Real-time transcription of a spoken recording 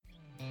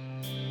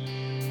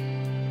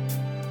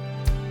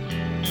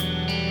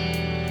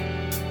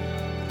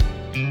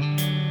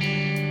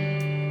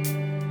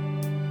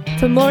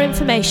For more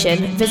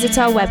information, visit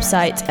our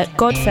website at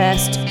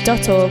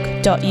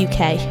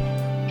godfirst.org.uk.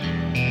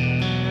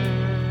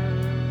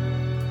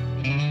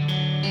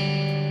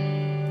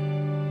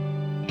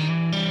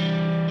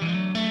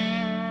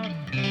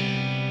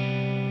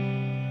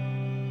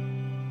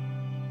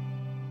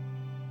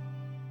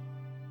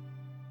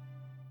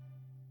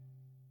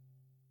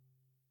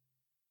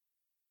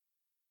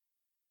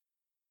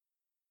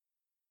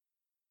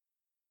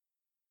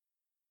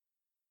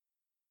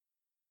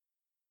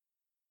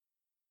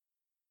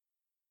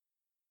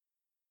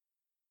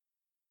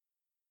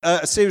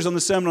 A series on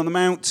the Sermon on the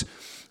Mount,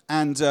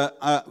 and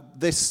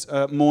this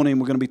morning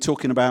we're going to be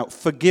talking about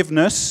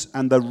forgiveness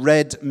and the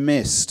red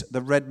mist. The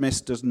red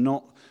mist does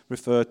not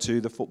refer to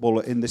the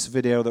footballer in this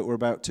video that we're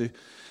about to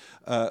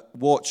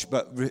watch,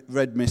 but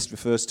red mist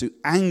refers to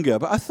anger.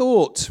 But I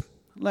thought,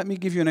 let me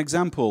give you an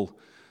example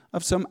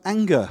of some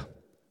anger.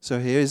 So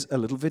here's a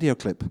little video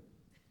clip.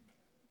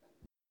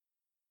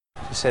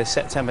 It says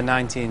September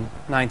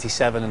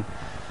 1997 and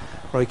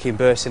Roy Keane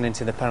bursting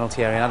into the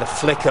penalty area and had a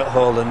flick at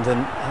Haaland, and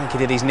I think he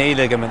did his knee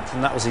ligament,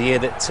 and that was the year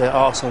that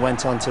Arsenal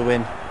went on to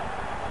win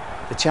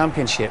the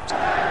championship. Roy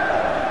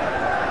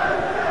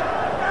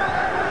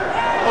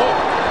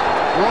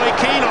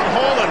Keane on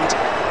Haaland.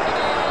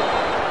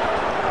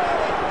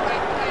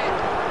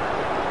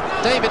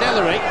 David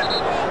Ellery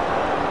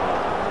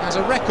has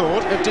a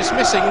record of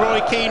dismissing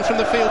Roy Keane from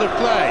the field of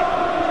play.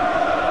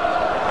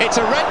 It's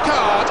a red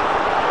card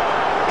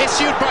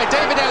issued by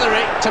David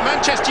Ellery to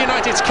Manchester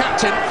United's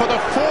captain for the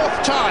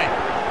fourth time.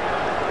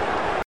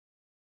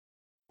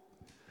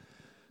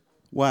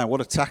 Wow, what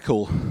a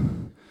tackle.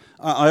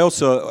 I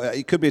also,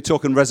 it could be a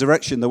token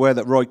resurrection, the way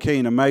that Roy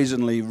Keane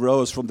amazingly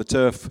rose from the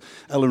turf,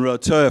 Ellen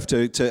Road turf,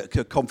 to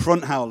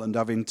confront Haaland,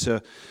 having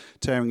to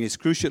tearing his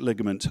cruciate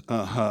ligament.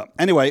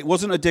 Anyway, it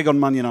wasn't a dig on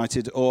Man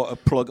United or a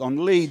plug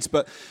on Leeds,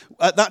 but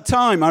at that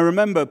time, I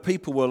remember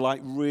people were like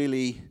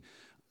really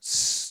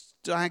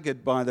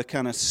staggered by the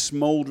kind of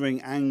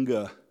smouldering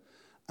anger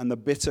and the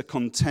bitter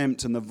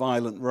contempt and the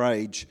violent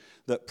rage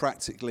that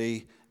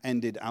practically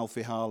ended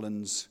Alfie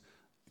Haaland's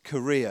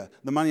career.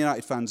 The Man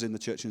United fans in the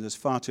church, and there's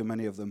far too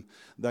many of them,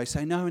 they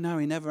say, no,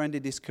 he never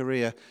ended his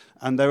career.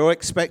 And they were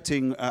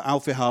expecting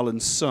Alfie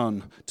Haaland's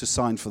son to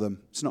sign for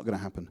them. It's not going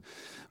to happen.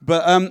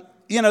 But,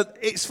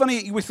 it's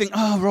funny, we think,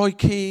 Roy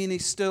Keane,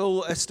 he's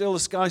still a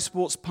Sky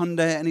Sports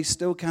pundit, and he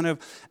still kind of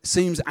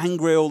seems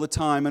angry all the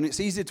time. And it's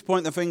easy to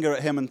point the finger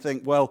at him and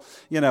think, well,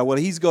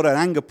 he's got an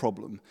anger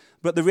problem.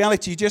 But the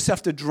reality, you just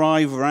have to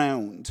drive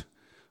around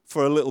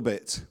for a little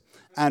bit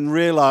and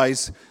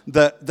realize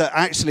that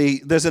actually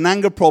there's an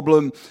anger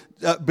problem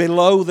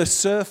below the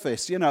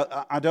surface.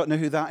 I don't know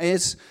who that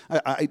is.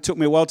 It took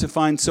me a while to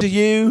find some. To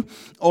you,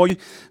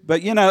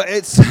 but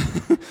it's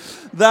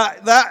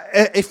that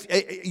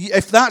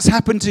if that's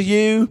happened to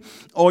you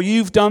or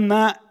you've done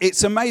that,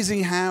 it's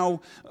amazing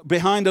how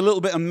behind a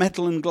little bit of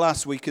metal and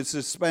glass we can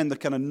suspend the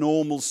kind of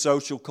normal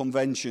social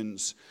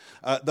conventions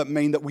that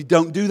mean that we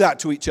don't do that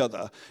to each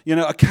other.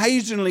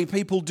 Occasionally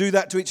people do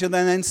that to each other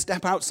and then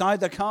step outside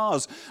their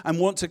cars and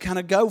want to kind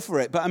of go for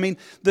it. But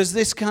there's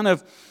this kind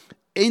of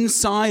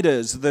inside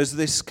us, there's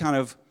this kind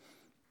of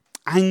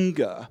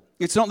anger.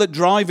 It's not that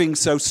driving's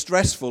so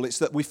stressful, it's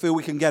that we feel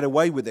we can get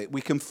away with it.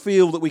 We can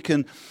feel that we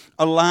can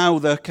allow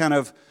the kind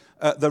of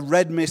the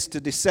red mist to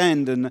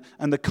descend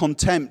and the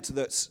contempt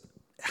that's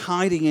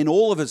hiding in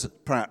all of us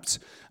perhaps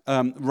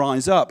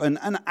rise up. And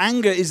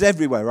anger is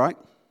everywhere, right?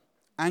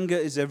 Anger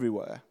is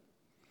everywhere.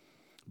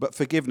 But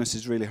forgiveness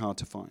is really hard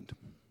to find.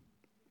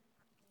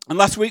 And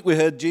last week we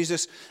heard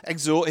Jesus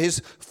exhort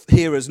his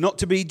hearers not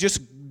to be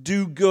just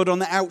do good on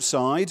the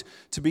outside,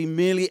 to be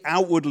merely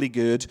outwardly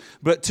good,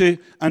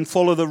 and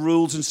follow the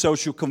rules and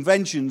social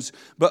conventions,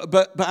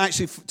 but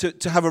actually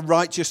to have a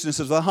righteousness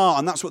of the heart.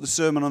 And that's what the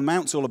Sermon on the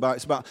Mount's all about.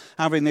 It's about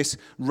having this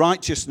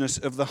righteousness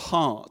of the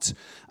heart.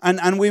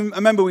 And we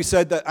remember we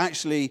said that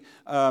actually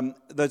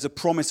there's a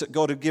promise that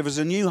God would give us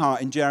a new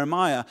heart in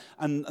Jeremiah,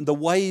 and the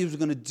way he was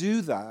going to do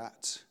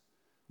that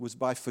was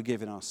by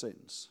forgiving our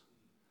sins.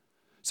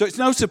 So it's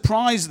no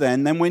surprise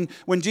then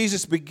when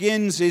Jesus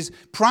begins his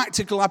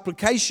practical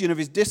application of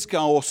his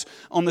discourse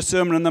on the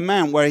Sermon on the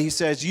Mount, where he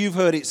says, you've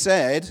heard it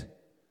said,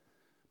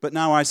 but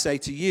now I say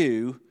to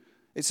you,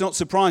 it's not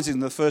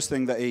surprising the first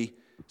thing that he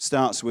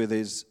starts with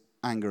is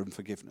anger and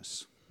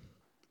forgiveness.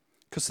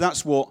 Because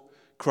that's what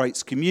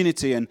creates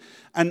community. And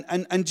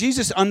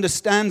Jesus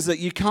understands that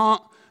you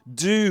can't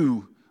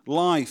do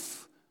life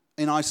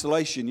in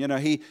isolation.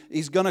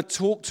 He's going to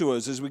talk to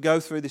us as we go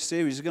through this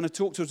series. He's going to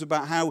talk to us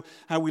about how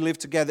we live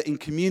together in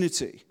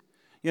community.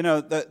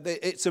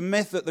 It's a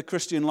myth that the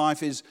Christian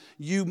life is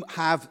you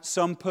have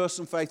some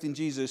personal faith in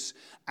Jesus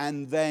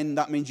and then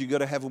that means you go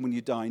to heaven when you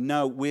die.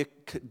 No, we're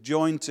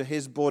joined to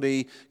his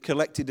body,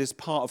 collected as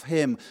part of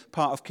him,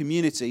 part of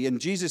community.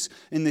 And Jesus,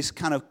 in this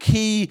kind of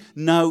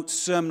keynote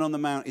Sermon on the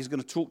Mount, is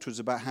going to talk to us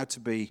about how to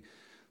be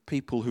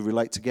people who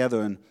relate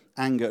together, and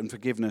anger and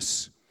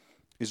forgiveness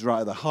is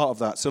right at the heart of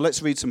that. So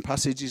let's read some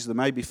passages that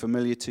may be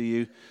familiar to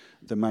you,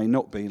 that may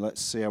not be.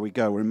 Let's see how we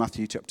go. We're in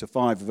Matthew chapter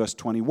 5, verse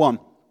 21.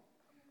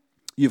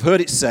 You've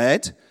heard it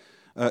said,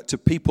 to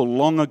people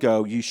long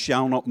ago, you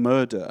shall not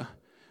murder,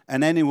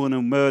 and anyone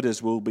who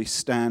murders will be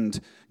stand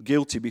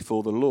guilty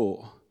before the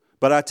law.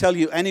 But I tell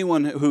you,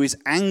 anyone who is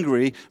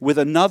angry with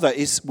another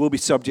will be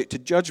subject to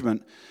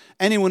judgment.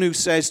 Anyone who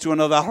says to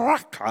another,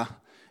 raka,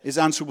 is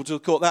answerable to the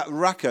court. That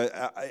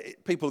raka,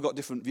 people have got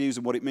different views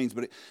on what it means,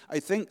 but I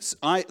think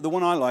the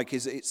one I like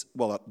is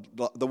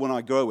the one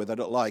I go with. I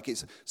don't like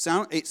it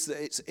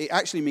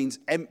actually means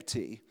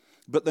empty,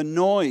 but the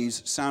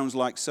noise sounds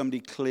like somebody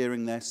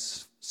clearing their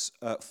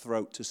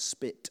throat to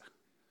spit.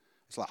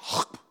 It's like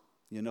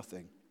you're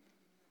nothing.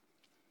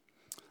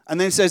 And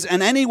then it says,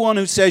 and anyone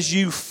who says,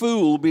 you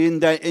fool, be in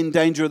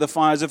danger of the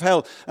fires of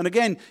hell. And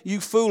again,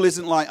 you fool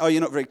isn't like, oh, you're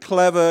not very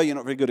clever, you're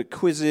not very good at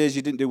quizzes,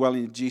 you didn't do well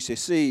in your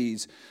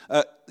GCSEs.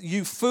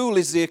 You fool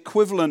is the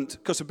equivalent,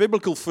 because a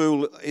biblical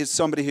fool is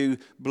somebody who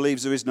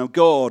believes there is no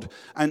God.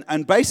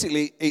 And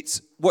basically,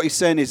 it's what he's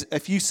saying is,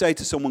 if you say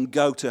to someone,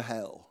 go to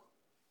hell,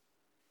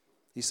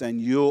 he's saying,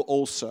 you're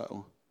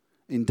also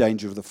in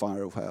danger of the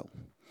fire of hell.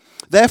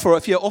 Therefore,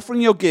 if you're offering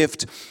your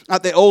gift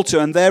at the altar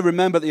and there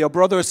remember that your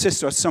brother or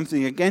sister has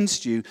something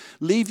against you,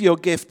 leave your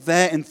gift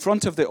there in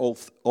front of the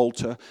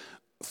altar.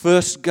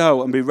 First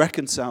go and be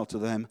reconciled to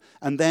them,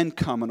 and then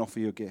come and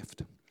offer your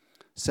gift.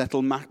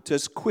 Settle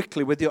matters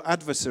quickly with your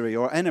adversary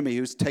or enemy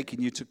who's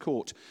taking you to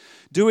court.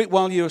 Do it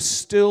while you're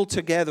still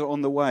together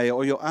on the way,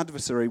 or your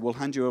adversary will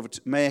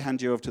may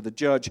hand you over to the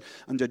judge,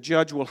 and the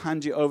judge will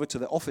hand you over to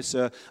the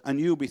officer, and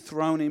you'll be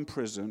thrown in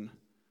prison.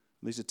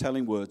 These are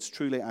telling words.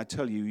 Truly, I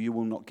tell you, you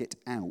will not get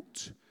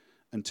out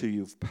until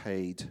you've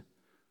paid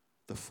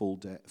the full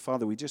debt.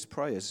 Father, we just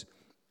pray as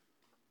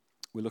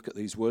we look at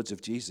these words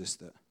of Jesus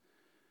that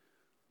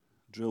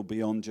drill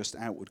beyond just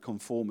outward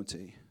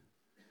conformity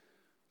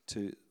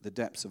to the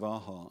depths of our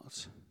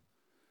hearts.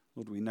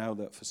 Lord, we know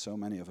that for so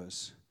many of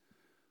us,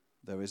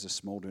 there is a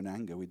smoldering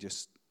anger. We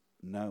just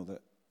know that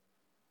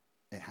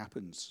it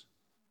happens.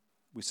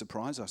 We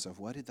surprise ourselves.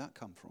 Where did that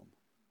come from?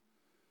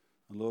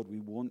 And Lord, we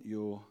want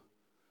your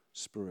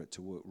Spirit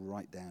to work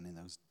right down in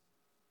those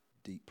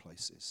deep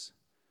places,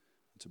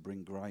 to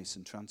bring grace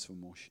and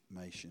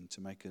transformation, to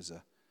make us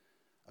a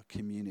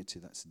community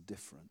that's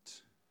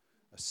different,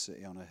 a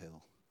city on a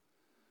hill,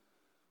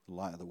 the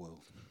light of the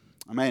world.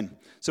 Amen.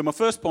 So my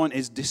first point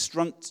is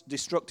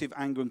destructive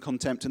anger and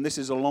contempt, and this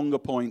is a longer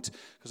point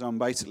because I'm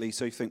basically,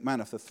 so you think, man,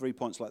 after 3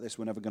 points like this,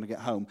 we're never going to get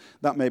home.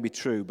 That may be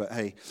true, but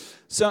hey.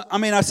 So, I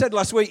mean, I said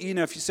last week,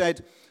 if you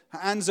said,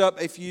 hands up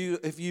if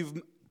you've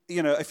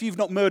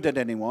not murdered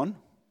anyone,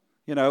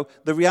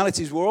 the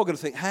reality is we're all going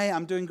to think, hey,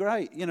 I'm doing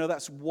great.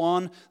 That's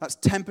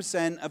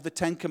 10% of the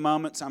 10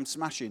 commandments I'm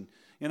smashing.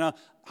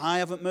 I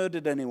haven't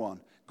murdered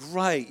anyone.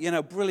 Great,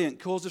 brilliant,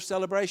 cause of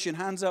celebration,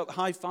 hands up,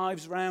 high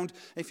fives round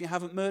if you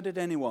haven't murdered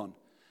anyone.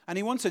 And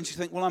in one sense you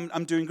think, well,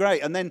 I'm doing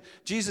great. And then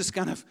Jesus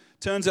kind of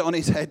turns it on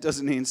his head,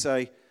 doesn't he, and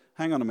say,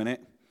 hang on a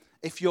minute.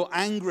 If you're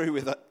angry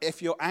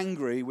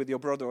with your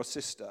brother or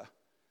sister,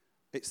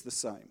 it's the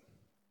same.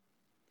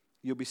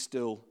 You'll be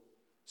still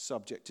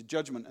subject to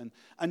judgment.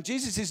 And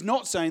Jesus is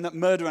not saying that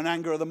murder and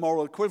anger are the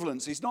moral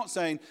equivalents. He's not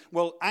saying,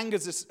 well,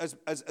 anger's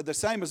as the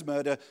same as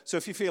murder, so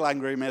if you feel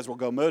angry, you may as well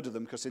go murder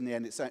them, because in the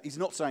end, he's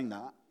not saying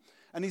that.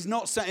 And he's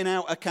not setting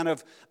out a kind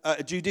of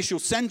judicial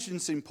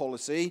sentencing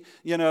policy.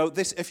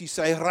 If you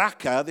say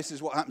raka, this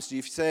is what happens to you.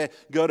 If you say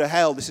go to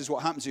hell, this is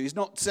what happens to you. He's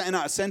not setting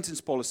out a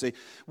sentence policy.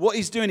 What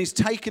he's doing is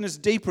taking us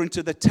deeper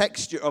into the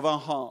texture of our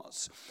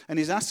hearts. And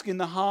he's asking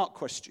the heart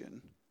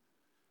question,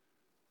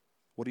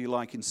 what do you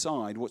like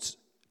inside?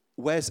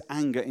 Where's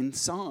anger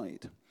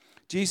inside?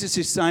 Jesus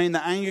is saying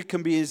that anger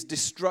can be as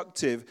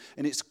destructive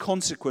in its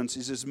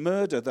consequences as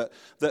murder, that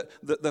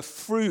the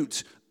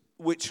fruit,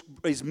 which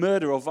is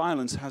murder or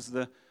violence, has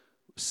the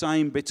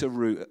same bitter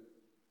root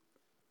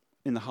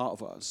in the heart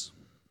of us.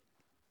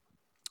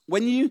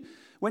 When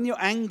you're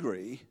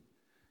angry,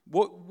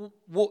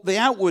 what the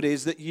outward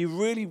is that you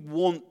really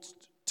want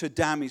to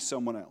damage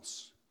someone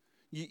else.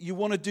 You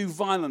want to do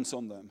violence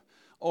on them.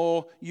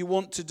 Or you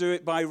want to do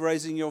it by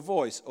raising your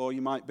voice. Or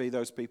you might be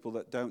those people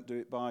that don't do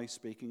it by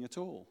speaking at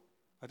all.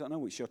 I don't know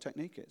which your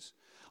technique is.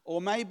 Or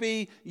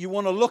maybe you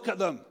want to look at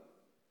them.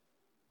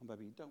 Or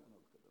maybe you don't want to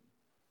look at them.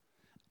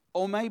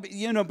 Or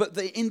maybe, but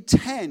the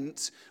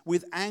intent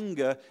with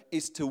anger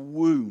is to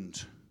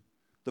wound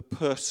the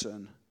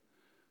person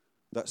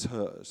that's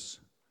hers.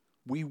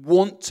 We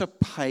want to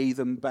pay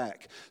them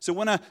back. So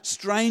when a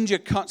stranger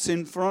cuts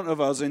in front of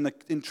us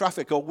in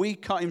traffic, or we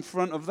cut in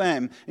front of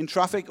them in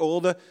traffic,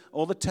 or the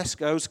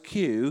Tesco's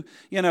queue,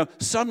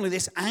 suddenly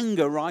this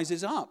anger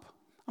rises up.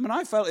 I mean,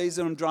 I felt it as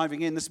I'm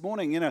driving in this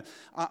morning.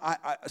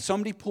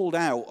 Somebody pulled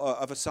out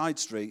of a side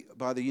street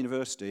by the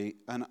university,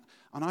 and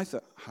I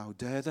thought, how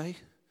dare they?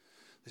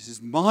 This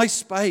is my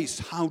space.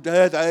 How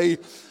dare they?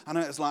 And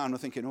it's like, I'm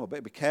thinking, I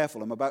better be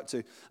careful. I'm about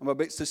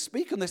to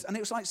speak on this. And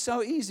it was like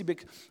so easy.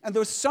 And there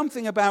was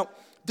something about,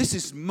 this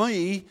is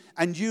me,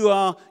 and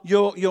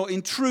you're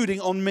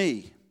intruding on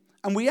me.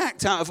 And we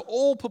act out of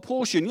all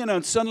proportion,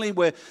 and suddenly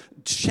we're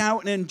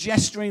shouting and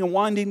gesturing and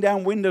winding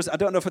down windows. I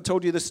don't know if I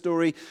told you this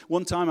story.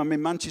 One time I'm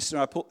in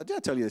Manchester. Did I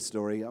tell you this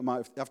story?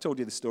 I've told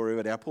you this story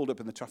already. I pulled up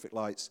in the traffic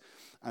lights,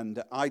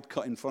 and I'd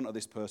cut in front of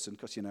this person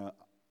because,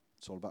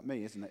 it's all about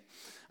me, isn't it?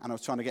 And I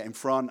was trying to get in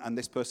front, and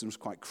this person was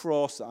quite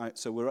cross.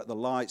 So we're at the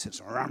lights.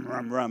 It's ram,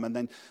 ram, ram. And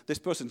then this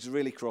person's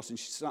really cross, and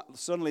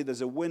suddenly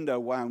there's a window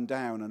wound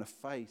down, and a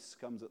face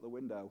comes at the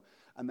window.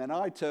 And then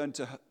I turn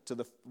to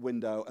the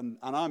window, and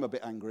I'm a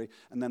bit angry.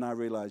 And then I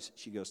realize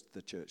she goes to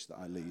the church that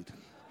I lead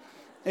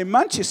in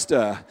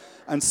Manchester.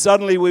 And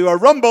suddenly we were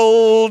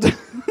rumbled.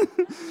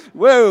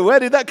 Whoa, where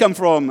did that come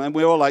from? And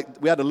we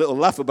had a little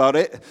laugh about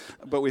it.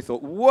 But we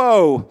thought,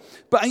 whoa.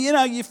 But,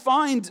 you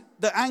find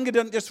that anger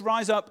doesn't just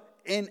rise up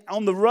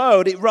on the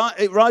road. It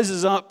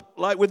rises up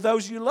like with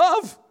those you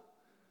love.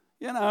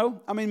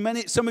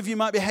 Some of you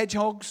might be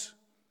hedgehogs.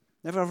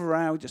 Never have a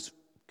row, just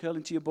curl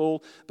into your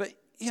ball. But,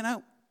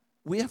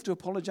 we have to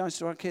apologize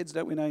to our kids,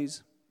 don't we,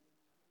 Nays?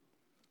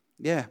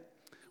 Yeah,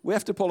 we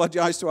have to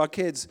apologize to our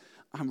kids.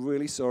 I'm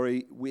really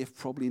sorry. We have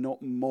probably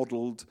not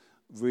modeled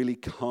really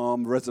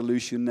calm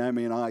resolution,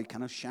 Naomi and I,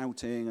 kind of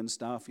shouting and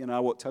stuff. I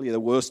won't tell you the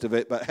worst of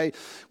it, but hey,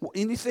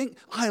 and you think,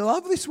 I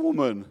love this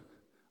woman.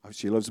 Oh,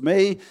 she loves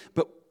me,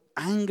 but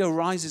anger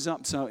rises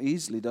up so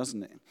easily,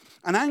 doesn't it?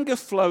 And anger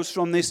flows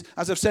from this,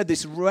 as I've said,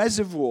 this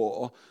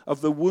reservoir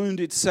of the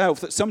wounded self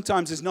that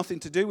sometimes has nothing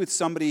to do with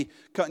somebody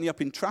cutting you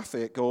up in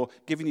traffic or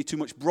giving you too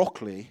much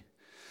broccoli.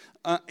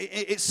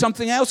 It's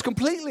something else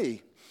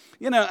completely.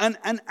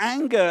 And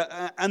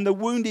anger and the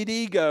wounded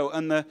ego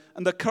and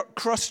the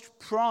crushed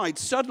pride.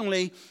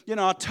 Suddenly,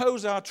 our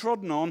toes are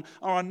trodden on,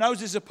 or our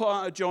noses are put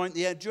out of joint,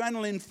 the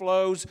adrenaline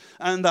flows,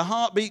 and the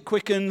heartbeat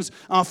quickens,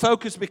 our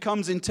focus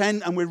becomes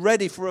intent, and we're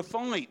ready for a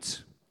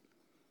fight.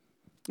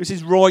 This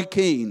is Roy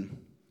Keane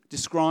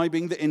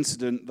describing the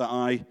incident that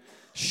I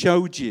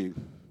showed you.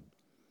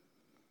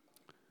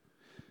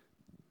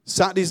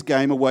 Saturday's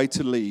game away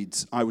to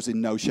Leeds, I was in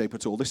no shape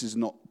at all. This is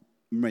not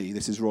me,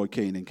 this is Roy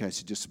Keane, in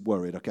case you're just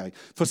worried, okay?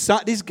 For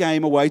Saturday's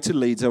game away to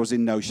Leeds, I was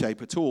in no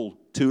shape at all.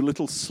 Too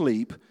little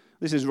sleep.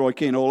 This is Roy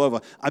Keane all over.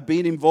 I'd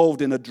been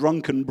involved in a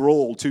drunken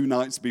brawl 2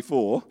 nights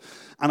before,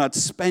 and I'd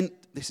spent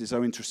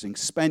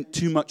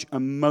too much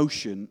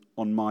emotion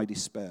on my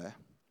despair.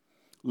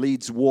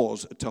 Leeds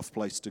was a tough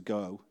place to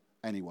go.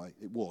 Anyway,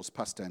 it was,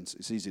 past tense.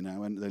 It's easy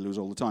now, and they lose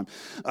all the time.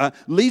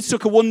 Leeds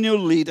took a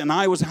 1-0 lead, and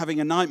I was having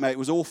a nightmare. It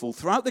was awful.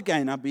 Throughout the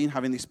game, I've been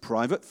having this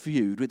private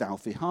feud with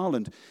Alfie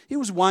Haaland. He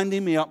was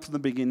winding me up from the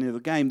beginning of the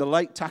game. The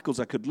late tackles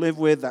I could live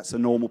with. That's a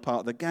normal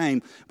part of the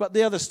game. But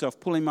the other stuff,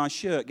 pulling my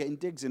shirt, getting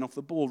digs in off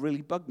the ball,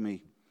 really bugged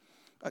me.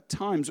 At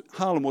times,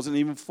 Haaland wasn't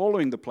even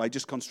following the play,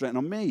 just concentrating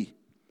on me.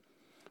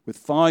 With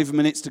 5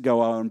 minutes to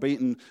go, our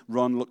unbeaten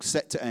run looked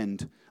set to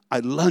end. I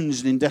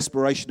lunged in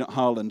desperation at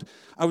Haaland.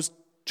 I was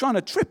trying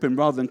to trip him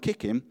rather than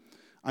kick him.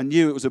 I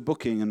knew it was a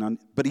booking,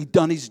 but he'd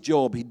done his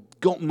job. He'd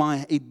done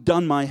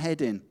my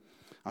head in.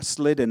 I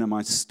slid in and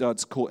my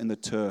studs caught in the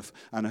turf,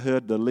 and I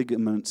heard the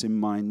ligaments in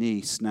my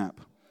knee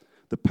snap.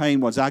 The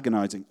pain was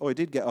agonizing. Oh, I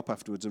did get up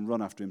afterwards and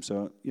run after him,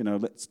 so,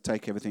 let's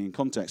take everything in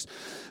context.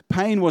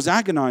 Pain was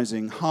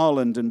agonizing.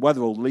 Haaland and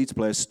Weatherall, Leeds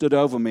players, stood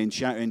over me and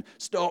shouting,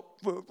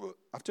 "Stop!"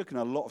 I've taken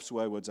a lot of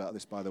swear words out of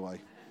this, by the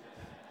way.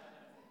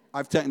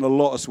 I've taken a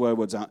lot of swear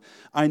words out.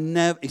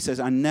 He says,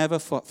 I never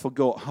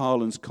forgot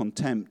Haaland's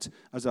contempt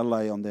as I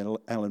lay on the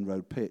Ellen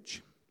Road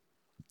pitch.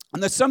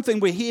 And there's something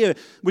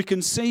we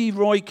can see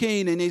Roy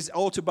Keane in his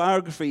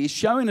autobiography. He's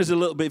showing us a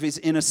little bit of his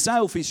inner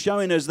self. He's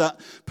showing us that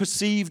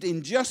perceived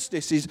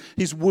injustice,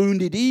 his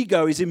wounded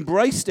ego. He's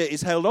embraced it.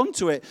 He's held on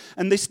to it.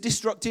 And this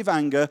destructive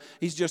anger,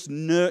 he just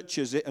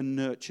nurtures it and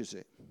nurtures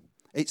it.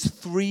 It's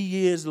 3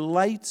 years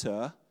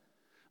later,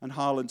 and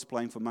Haaland's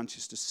playing for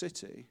Manchester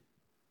City.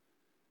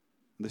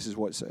 This is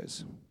what it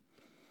says.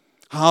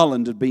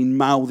 Haaland had been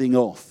mouthing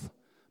off,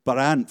 but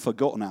I hadn't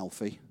forgotten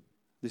Alfie.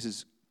 This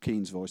is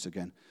Keane's voice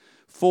again.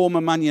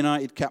 Former Man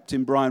United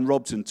captain Brian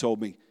Robson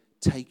told me,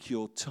 take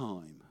your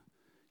time.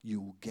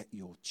 You will get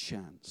your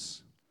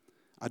chance.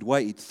 I'd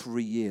waited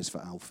 3 years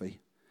for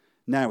Alfie.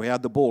 Now he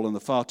had the ball on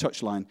the far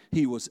touchline.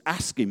 He was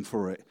asking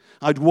for it.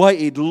 I'd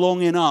waited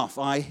long enough.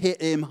 I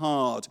hit him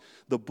hard.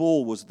 The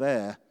ball was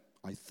there,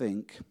 I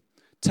think.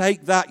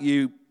 Take that,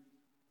 you...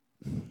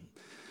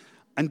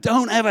 And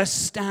don't ever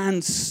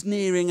stand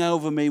sneering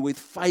over me with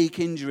fake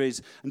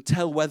injuries and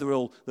tell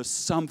Weatherall there's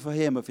some for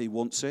him if he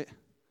wants it.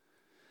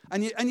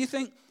 And you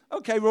think,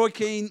 okay, Roy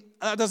Keane,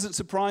 that doesn't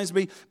surprise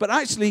me. But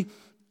actually,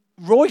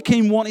 Roy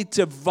Keane wanted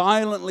to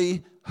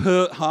violently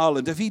hurt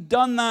Haaland. If he'd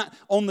done that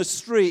on the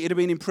street, he'd have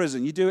been in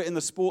prison. You do it in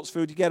the sports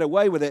field, you get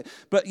away with it.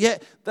 But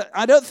yet,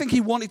 I don't think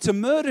he wanted to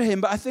murder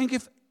him. But I think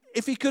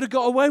if he could have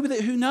got away with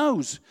it, who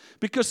knows?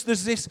 Because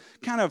there's this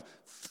kind of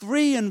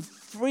 3 and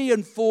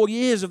 4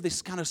 years of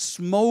this kind of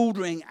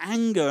smoldering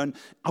anger, and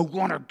I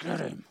want to get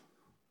him.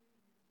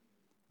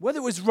 Whether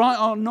it was right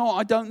or not,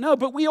 I don't know.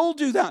 But we all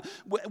do that.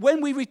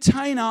 When we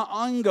retain our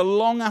anger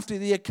long after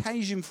the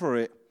occasion for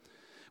it,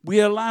 we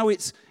allow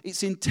its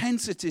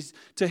intensity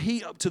to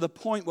heat up to the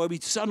point where we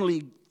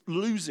suddenly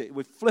lose it.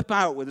 We flip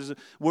out.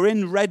 We're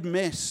in red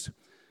mist.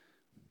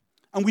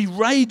 And we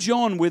rage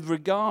on with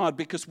regard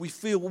because we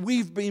feel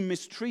we've been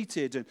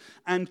mistreated.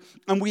 And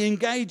we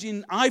engage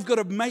in, I've got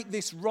to make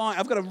this right.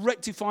 I've got to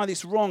rectify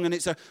this wrong. And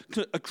it's a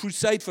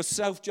crusade for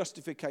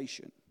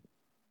self-justification.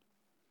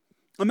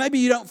 And maybe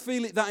you don't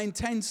feel it that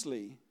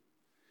intensely.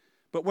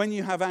 But when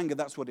you have anger,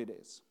 that's what it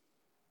is.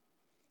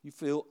 You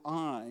feel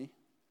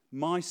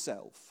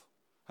myself,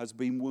 has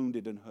been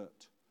wounded and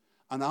hurt.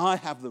 And I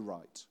have the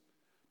right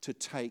to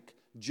take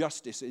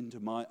justice into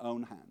my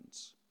own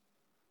hands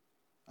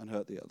and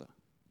hurt the other.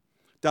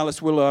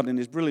 Dallas Willard, in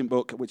his brilliant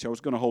book, which I was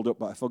going to hold up,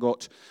 but I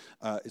forgot,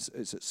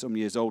 it's some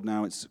years old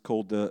now, it's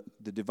called The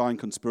Divine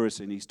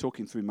Conspiracy, and he's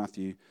talking through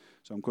Matthew,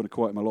 so I'm going to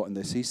quote him a lot in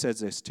this. He says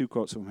this, 2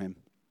 quotes from him.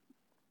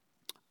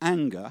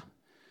 Anger,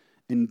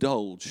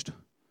 indulged,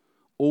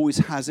 always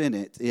has in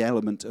it the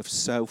element of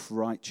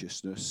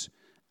self-righteousness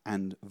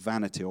and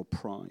vanity or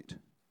pride.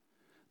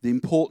 The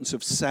importance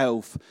of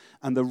self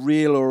and the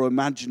real or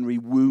imaginary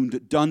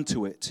wound done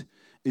to it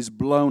is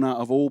blown out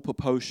of all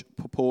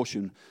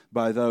proportion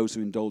by those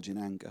who indulge in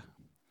anger.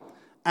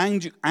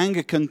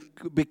 Anger can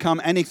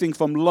become anything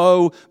from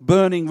low,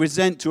 burning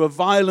resent to a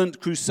violent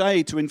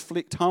crusade to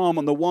inflict harm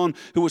on the one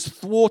who has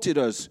thwarted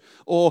us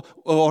or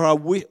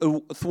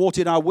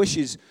thwarted our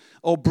wishes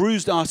or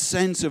bruised our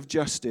sense of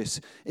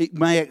justice. It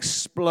may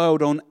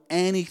explode on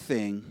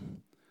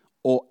anything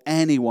or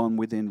anyone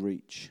within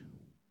reach.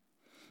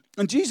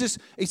 And Jesus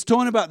is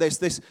talking about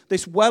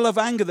this well of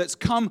anger that's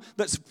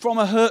from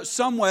a hurt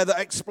somewhere that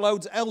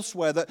explodes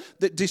elsewhere,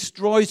 that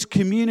destroys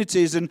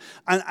communities and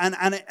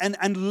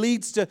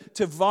leads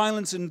to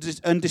violence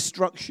and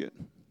destruction.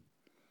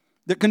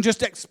 That can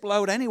just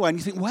explode anywhere. And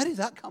you think, where did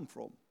that come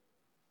from?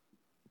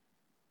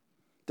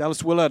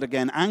 Dallas Willard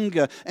again.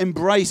 Anger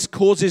embraced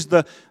causes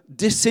the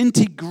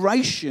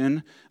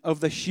disintegration of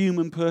the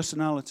human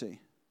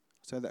personality.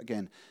 I'll say that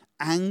again.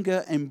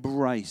 Anger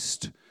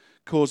embraced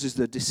causes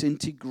the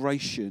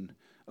disintegration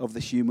of the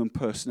human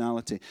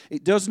personality.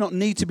 It does not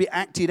need to be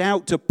acted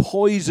out to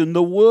poison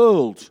the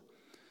world.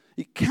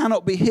 It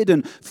cannot be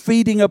hidden,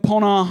 feeding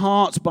upon our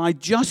hearts by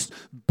just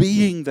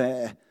being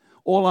there.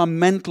 All our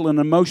mental and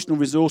emotional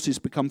resources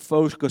become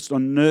focused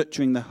on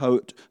nurturing the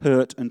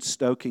hurt and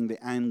stoking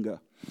the anger.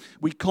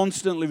 We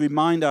constantly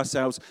remind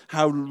ourselves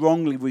how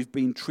wrongly we've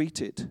been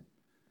treated,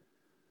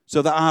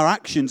 so that our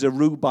actions are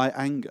ruled by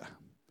anger,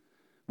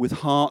 with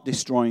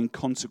heart-destroying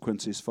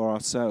consequences for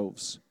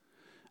ourselves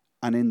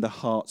and in the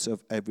hearts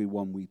of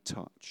everyone we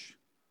touch.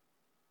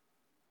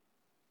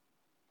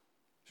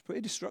 It's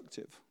pretty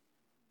destructive.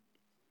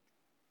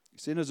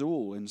 It's in us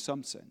all in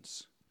some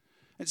sense.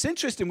 It's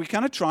interesting, we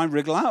kind of try and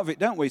wriggle out of it,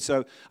 don't we?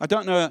 So I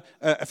don't know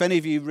if any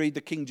of you read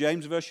the King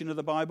James Version of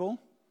the Bible.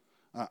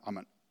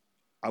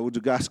 I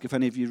would ask if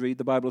any of you read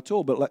the Bible at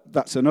all, but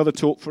that's another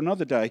talk for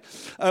another day.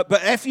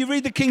 But if you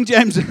read the King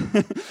James,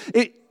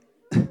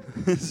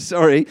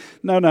 sorry,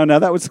 no,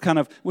 that was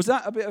was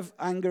that a bit of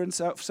anger and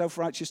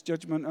self-righteous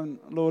judgment? And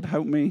Lord,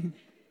 help me.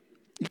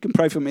 You can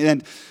pray for me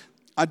then.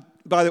 I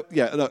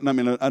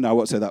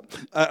won't say that.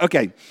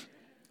 Okay.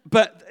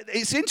 But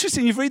it's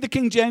interesting, you read the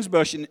King James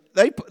Version,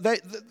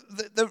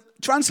 the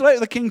translator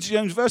of the King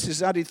James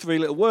Version added 3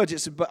 little words. It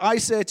said, but I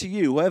say to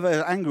you, whoever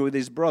is angry with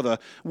his brother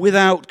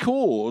without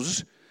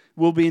cause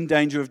will be in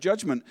danger of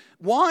judgment.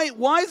 Why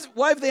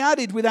have they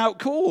added without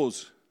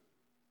cause?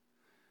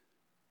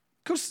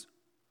 Because,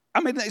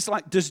 it's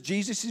like, does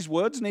Jesus'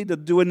 words need a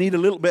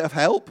little bit of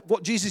help?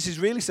 What Jesus is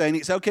really saying,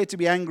 it's okay to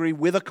be angry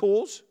with a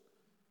cause.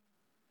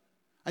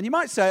 And you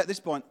might say at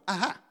this point,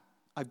 aha,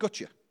 I've got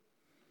you.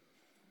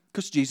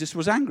 Because Jesus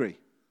was angry.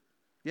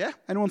 Yeah?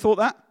 Anyone thought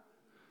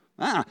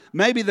that?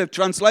 Maybe the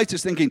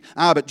translator's thinking,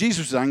 but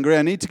Jesus was angry,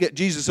 I need to get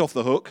Jesus off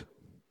the hook.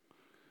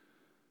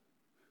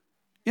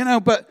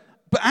 But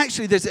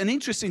actually there's an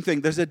interesting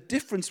thing. There's a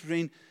difference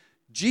between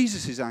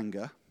Jesus'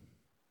 anger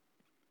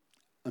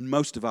and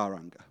most of our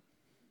anger.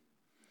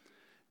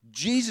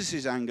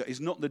 Jesus' anger is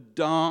not the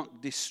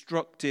dark,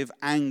 destructive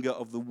anger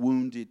of the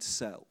wounded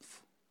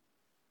self.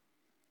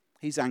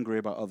 He's angry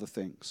about other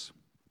things.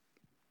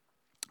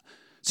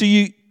 So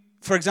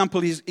for example,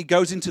 he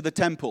goes into the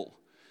temple,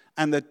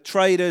 and the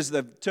traders,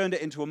 they've turned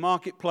it into a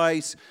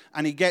marketplace,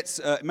 and he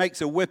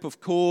makes a whip of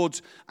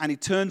cords, and he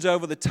turns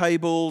over the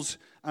tables.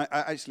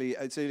 Actually,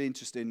 it's really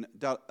interesting.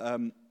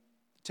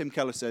 Tim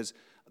Keller says,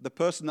 the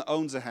person that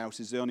owns the house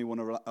is the only one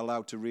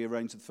allowed to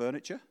rearrange the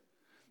furniture.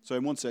 So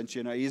in one sense,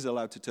 he is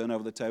allowed to turn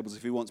over the tables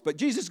if he wants. But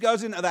Jesus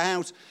goes into the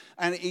house,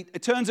 and he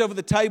turns over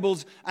the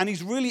tables, and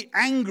he's really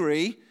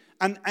angry.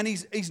 And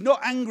he's not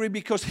angry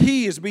because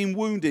he has been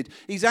wounded.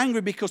 He's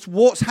angry because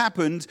what's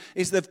happened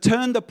is they've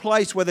turned the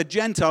place where the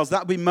Gentiles,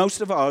 that would be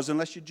most of ours,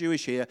 unless you're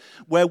Jewish here,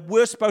 where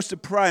we're supposed to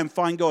pray and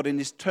find God, and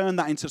he's turned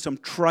that into some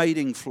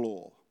trading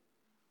floor.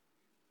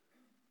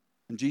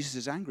 And Jesus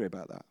is angry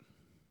about that.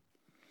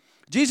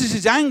 Jesus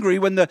is angry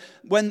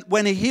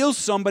when he heals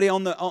somebody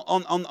on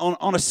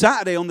a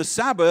Saturday, on the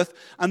Sabbath,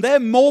 and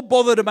they're more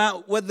bothered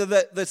about whether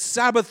the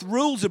Sabbath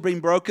rules have been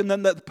broken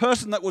than that the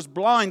person that was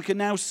blind can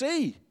now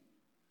see.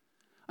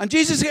 And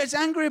Jesus gets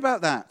angry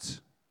about that.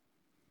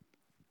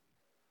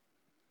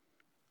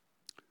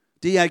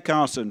 D.A.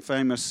 Carson,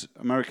 famous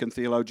American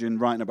theologian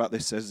writing about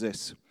this, says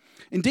this.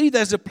 Indeed,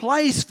 there's a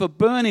place for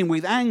burning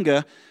with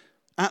anger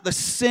at the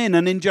sin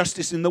and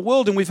injustice in the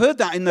world. And we've heard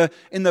that in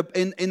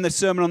the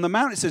Sermon on the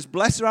Mount. It says,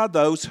 blessed are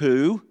those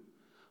who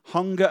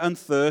hunger and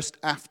thirst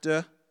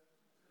after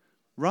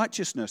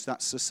righteousness.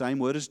 That's the same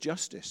word as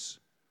justice.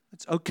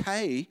 It's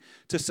okay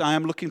to say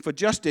I'm looking for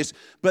justice,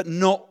 but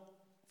not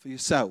for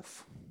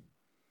yourself.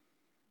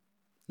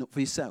 Not for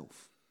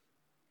yourself.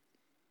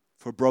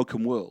 For a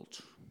broken world.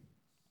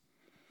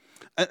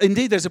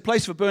 Indeed, there's a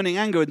place for burning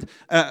anger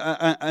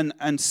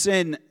and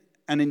sin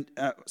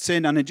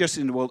sin and injustice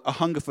in the world, a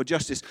hunger for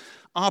justice.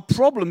 Our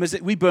problem is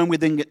that we burn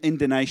with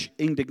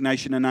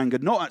indignation and anger,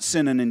 not at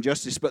sin and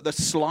injustice, but the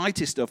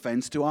slightest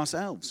offense to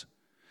ourselves.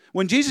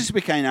 When Jesus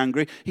became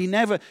angry, he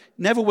never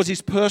was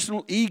his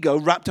personal ego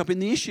wrapped up in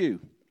the issue.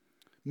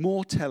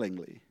 More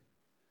tellingly,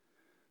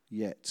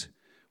 yet,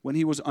 when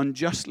he was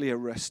unjustly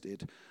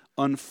arrested,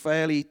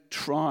 unfairly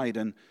tried,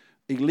 and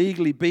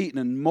illegally beaten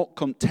and mocked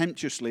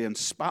contemptuously and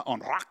spat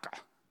on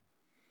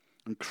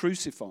and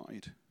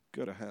crucified,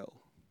 go to hell.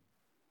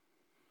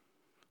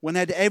 When he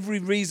had every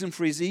reason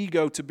for his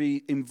ego to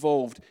be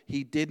involved,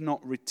 he did not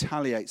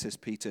retaliate, says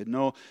Peter,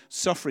 nor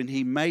suffering.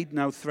 He made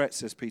no threat,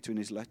 says Peter in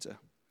his letter.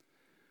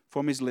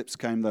 From his lips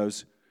came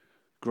those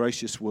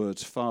gracious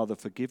words, Father,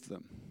 forgive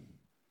them.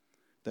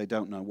 They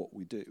don't know what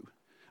we do.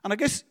 And I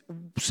guess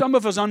some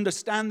of us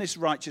understand this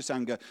righteous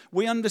anger.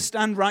 We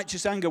understand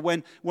righteous anger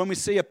when we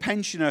see a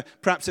pensioner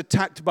perhaps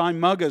attacked by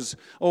muggers,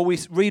 or we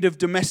read of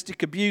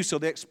domestic abuse or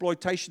the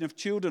exploitation of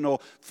children or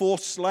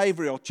forced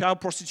slavery or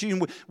child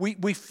prostitution.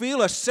 We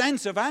feel a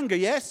sense of anger,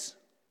 yes?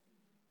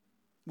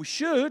 We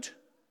should.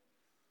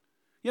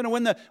 You know,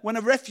 when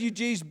a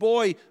refugee's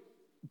body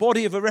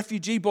of a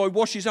refugee boy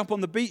washes up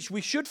on the beach, we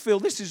should feel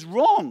this is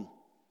wrong.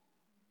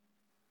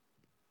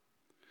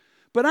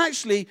 But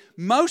actually,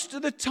 most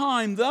of the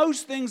time,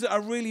 those things that are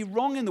really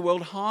wrong in the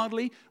world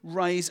hardly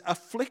raise a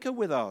flicker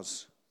with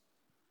us.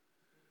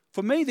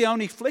 For me, the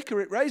only flicker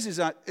it raises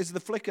is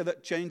the flicker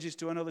that changes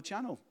to another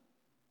channel.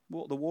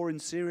 What, the war in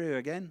Syria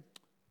again?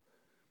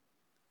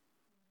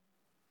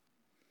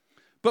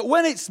 But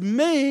when it's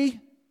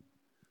me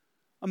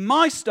and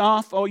my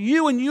stuff, or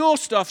you and your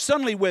stuff,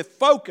 suddenly we're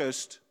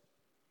focused.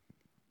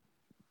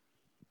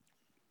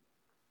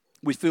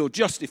 We feel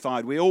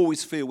justified. We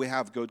always feel we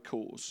have good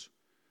cause.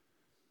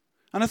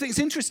 And I think it's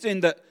interesting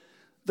that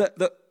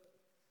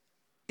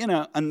you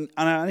know, and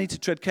I need to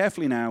tread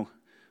carefully now,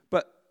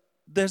 but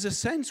there's a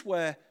sense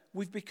where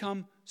we've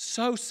become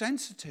so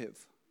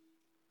sensitive.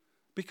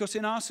 Because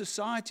in our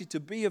society, to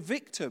be a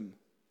victim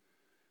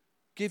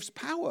gives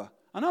power.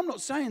 And I'm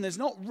not saying there's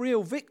not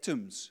real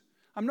victims.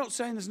 I'm not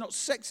saying there's not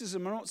sexism.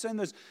 I'm not saying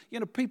there's, you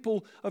know,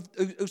 people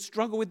who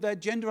struggle with their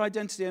gender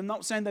identity. I'm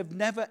not saying they've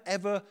never,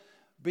 ever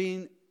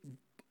been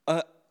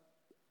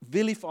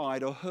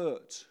vilified or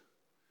hurt.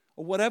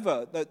 Or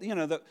whatever, that, you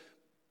know, that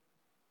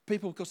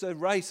people because of their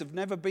race have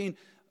never been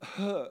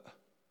hurt.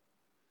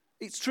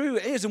 It's true,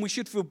 it is, and we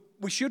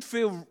should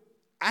feel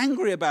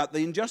angry about the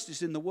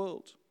injustice in the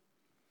world.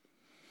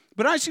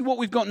 But actually, what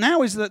we've got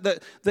now is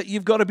that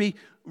you've got to be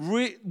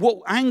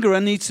what anger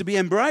needs to be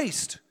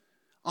embraced.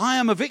 I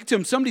am a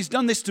victim. Somebody's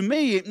done this to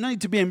me. It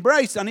needs to be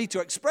embraced. I need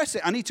to express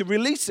it. I need to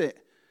release it.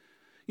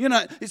 You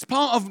know, it's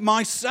part of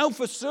my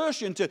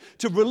self-assertion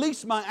to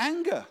release my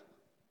anger.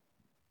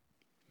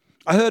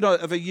 I heard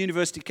of a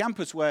university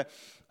campus where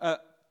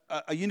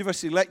a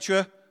university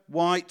lecturer,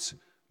 white,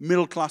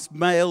 middle-class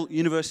male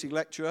university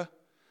lecturer,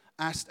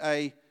 asked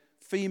a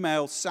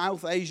female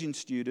South Asian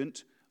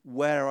student,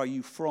 where are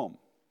you from?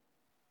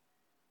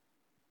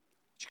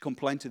 She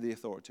complained to the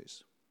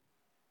authorities.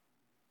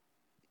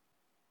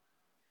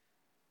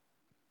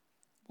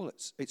 Well,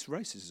 it's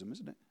racism,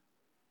 isn't it?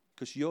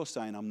 Because you're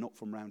saying I'm not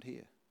from around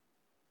here.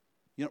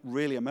 You're not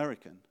really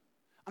American.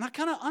 And I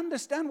kind of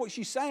understand what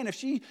she's saying. If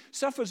she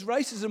suffers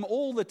racism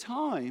all the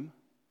time,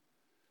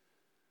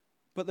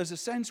 but there's a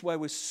sense where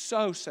we're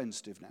so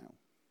sensitive now.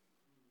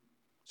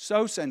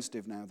 So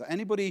sensitive now that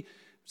anybody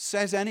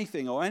says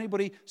anything or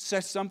anybody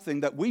says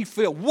something that we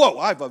feel, whoa,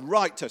 I have a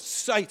right to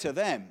say to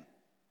them.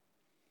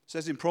 It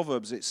says in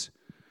Proverbs,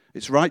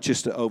 it's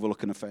righteous to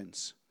overlook an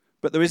offense.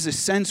 But there is this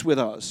sense with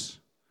us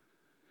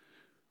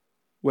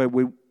where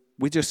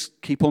we just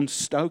keep on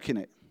stoking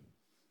it.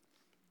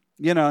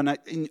 You know,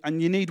 and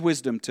you need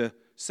wisdom to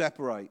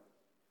separate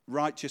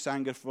righteous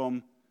anger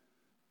from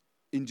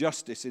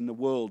injustice in the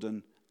world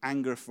and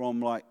anger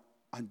from like,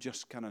 I'm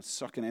just kind of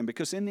sucking it in.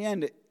 Because in the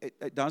end,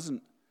 it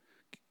doesn't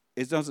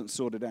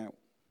sort it out.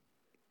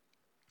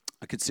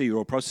 I could see you're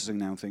all processing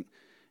now and think,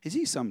 is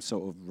he some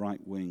sort of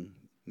right-wing,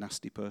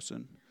 nasty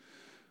person?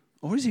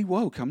 Or is he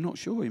woke? I'm not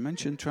sure. He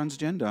mentioned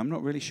transgender. I'm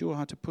not really sure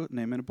how to put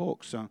him in a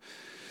box. So,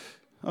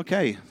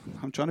 okay,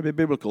 I'm trying to be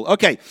biblical.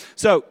 Okay,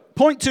 so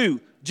point 2.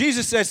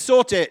 Jesus says,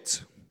 sort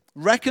it.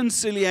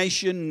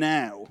 Reconciliation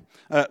now.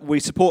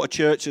 We support a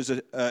church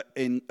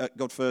at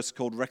God First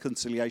called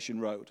Reconciliation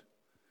Road.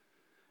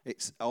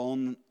 It's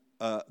on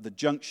the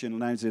junction.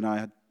 Nancy and I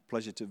had the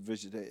pleasure to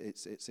visit it.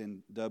 It's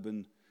in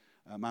Durban,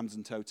 Mams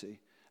and Toti.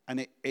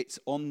 And it's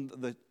on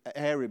the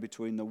area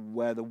between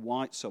where the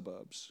white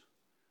suburbs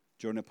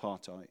during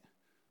apartheid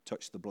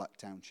touched the black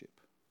township.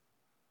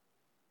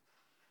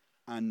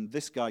 And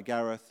this guy,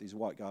 Gareth, he's a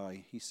white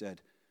guy, he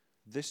said,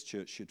 this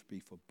church should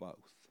be for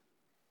both.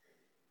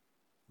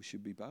 We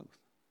should be both.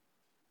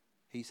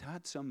 He's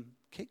had some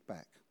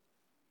kickback.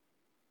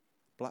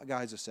 Black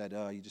guys have said,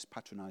 oh, you're just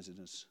patronizing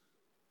us.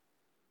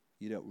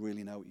 You don't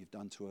really know what you've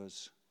done to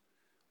us.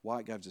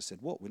 White guys have said,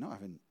 what? We're not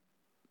having...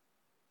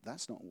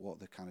 That's not what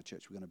the kind of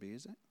church we're going to be,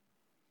 is it?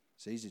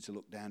 It's easy to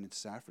look down into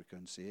South Africa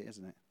and see it,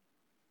 isn't it?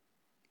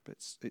 But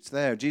it's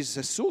there. Jesus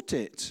says, sort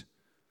it.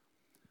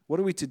 What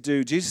are we to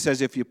do? Jesus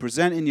says, if you're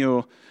presenting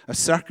a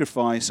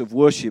sacrifice of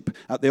worship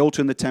at the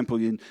altar in the temple,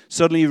 and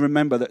suddenly you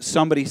remember that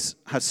somebody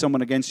has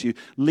someone against you,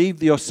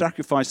 leave your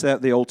sacrifice there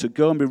at the altar,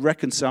 go and be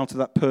reconciled to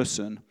that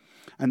person,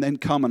 and then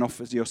come and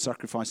offer your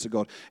sacrifice to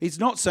God. He's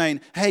not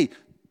saying, hey,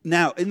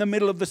 now, in the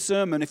middle of the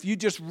sermon, if you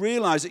just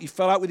realize that you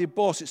fell out with your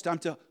boss, it's time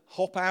to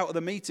hop out of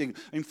the meeting.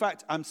 In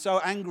fact, I'm so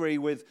angry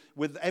with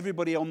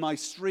everybody on my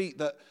street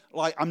that,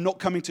 like, I'm not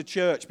coming to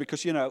church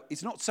because,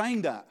 he's not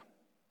saying that.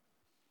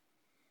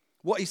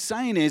 What he's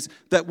saying is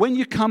that when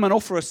you come and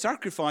offer a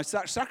sacrifice,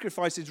 that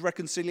sacrifice is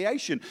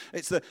reconciliation.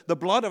 It's the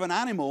blood of an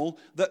animal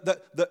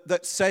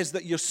that says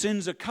that your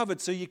sins are covered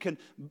so you can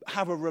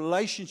have a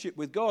relationship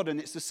with God.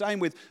 And it's the same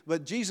with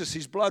Jesus.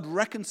 His blood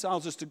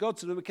reconciles us to God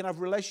so that we can have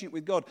a relationship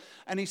with God.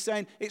 And he's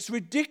saying it's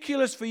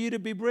ridiculous for you to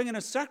be bringing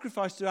a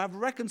sacrifice to have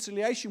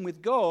reconciliation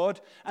with God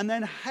and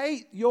then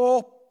hate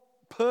your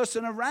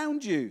person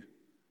around you.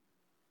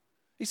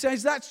 He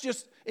says that's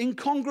just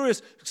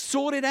incongruous.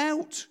 Sort it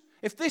out.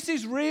 If this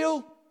is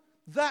real,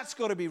 that's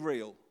got to be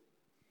real.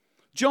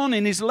 John,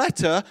 in his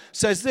letter,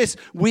 says this,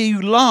 we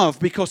love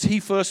because he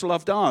first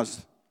loved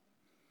us.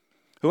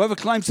 Whoever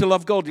claims to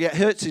love God yet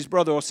hurts his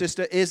brother or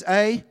sister is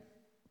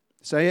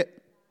say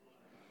it.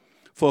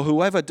 For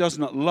whoever does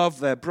not love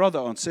their brother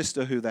or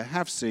sister who they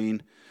have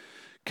seen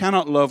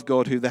cannot love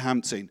God who they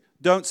haven't seen.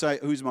 Don't say,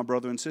 who's my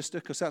brother and sister?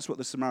 Because that's what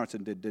the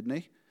Samaritan did, didn't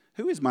he?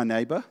 Who is my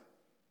neighbor?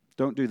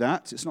 Don't do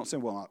that. It's not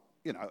saying, well,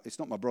 it's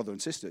not my brother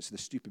and sister. It's the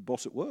stupid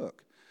boss at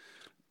work.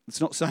 It's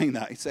not saying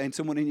that. It's saying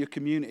someone in your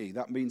community.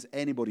 That means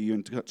anybody you're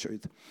in touch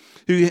with.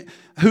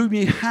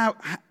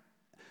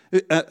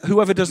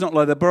 Whoever does not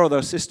love their brother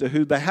or sister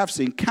who they have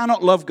seen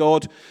cannot love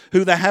God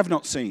who they have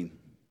not seen.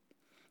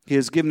 He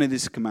has given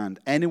this command.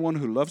 Anyone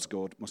who loves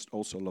God must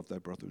also love their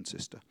brother and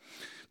sister.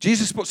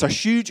 Jesus puts a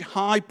huge,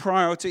 high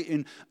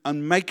priority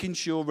on making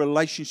sure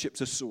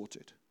relationships are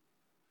sorted.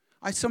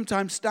 I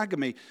sometimes stagger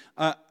me.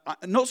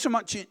 Not so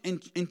much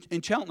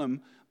in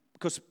Cheltenham,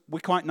 because we're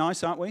quite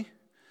nice, aren't we?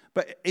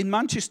 But in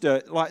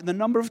Manchester, like the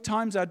number of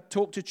times I'd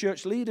talk to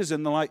church leaders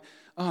and they're like,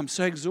 oh, I'm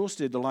so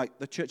exhausted. They're like,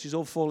 the church is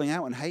all falling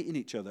out and hating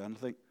each other. And I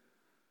think,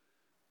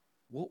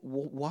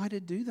 why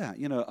did they do that?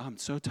 I'm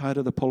so tired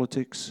of the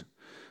politics.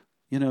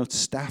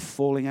 Staff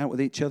falling out with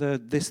each other,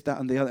 this, that,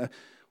 and the other.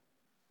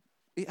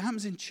 It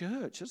happens in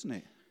church, doesn't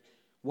it?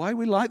 Why are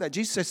we like that?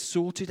 Jesus says,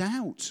 sort it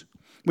out.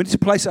 We need to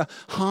place a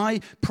high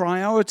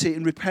priority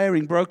in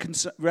repairing broken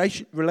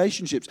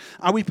relationships.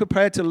 Are we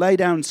prepared to lay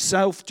down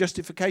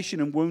self-justification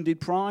and wounded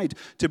pride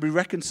to be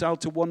reconciled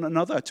to one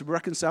another, to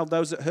reconcile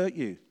those that hurt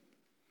you?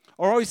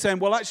 Or are we saying,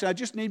 well, actually, I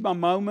just need my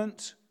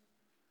moment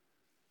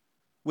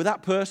with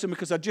that person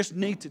because I just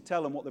need to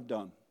tell them what they've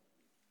done?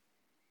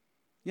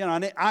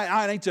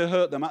 I need to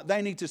hurt them.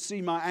 They need to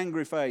see my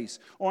angry face.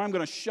 Or I'm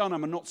going to shun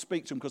them and not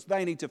speak to them because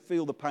they need to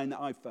feel the pain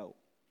that I felt.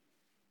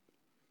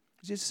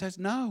 Jesus says,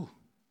 no.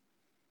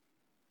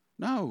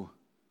 No.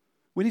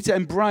 We need to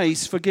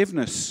embrace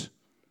forgiveness.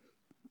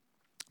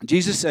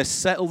 Jesus says,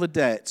 settle the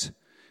debt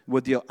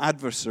with your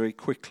adversary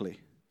quickly,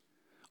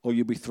 or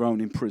you'll be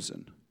thrown in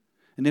prison.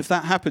 And if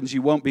that happens,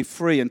 you won't be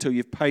free until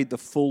you've paid the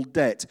full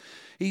debt.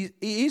 He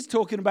is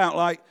talking about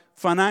like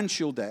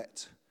financial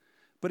debt,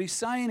 but he's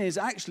saying is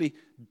actually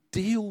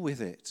deal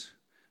with it.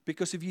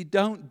 Because if you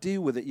don't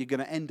deal with it, you're going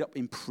to end up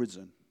in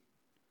prison.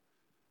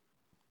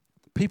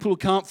 People who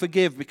can't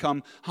forgive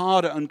become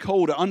harder and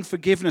colder.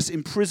 Unforgiveness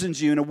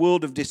imprisons you in a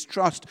world of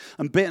distrust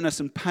and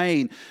bitterness and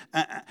pain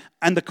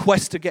and the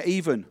quest to get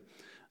even.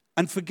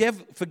 And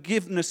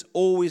forgiveness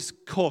always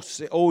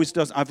costs. It always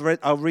does.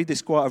 I'll read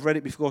this quote. I've read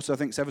it before, so I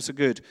think it's ever so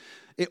good.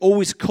 It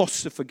always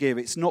costs to forgive.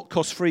 It's not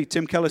cost-free.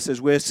 Tim Keller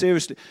says,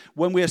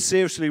 when we are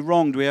seriously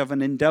wronged, we have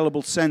an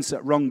indelible sense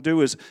that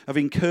wrongdoers have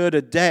incurred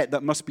a debt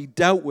that must be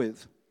dealt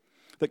with,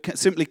 that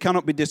simply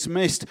cannot be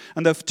dismissed.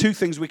 And there are two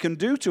things we can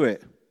do to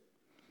it.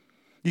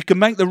 You can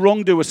make the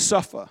wrongdoer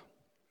suffer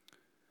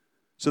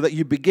so that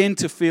you begin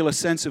to feel a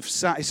sense of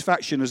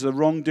satisfaction as the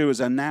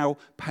wrongdoers are now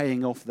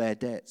paying off their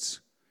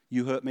debts.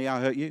 You hurt me, I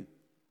hurt you.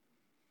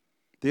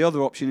 The other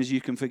option is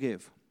you can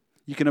forgive.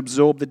 You can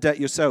absorb the debt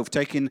yourself,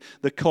 taking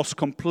the cost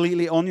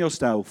completely on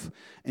yourself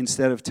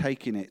instead of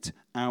taking it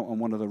out on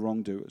one of the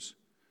wrongdoers.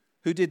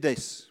 Who did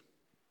this?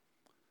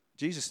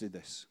 Jesus did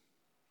this.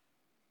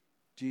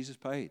 Jesus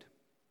paid.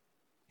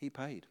 He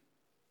paid.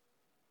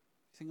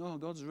 You think, oh,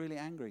 God's really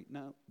angry.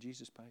 No,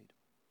 Jesus paid.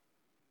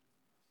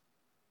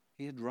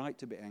 He had right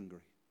to be angry.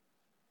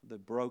 The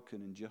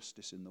broken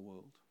injustice in the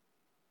world.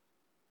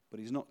 But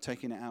he's not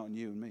taking it out on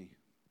you and me.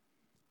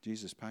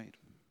 Jesus paid.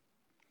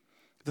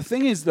 The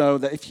thing is, though,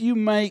 that if you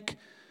make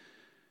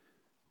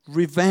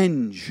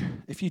revenge,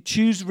 if you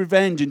choose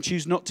revenge and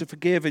choose not to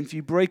forgive, and if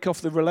you break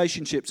off the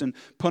relationships and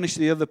punish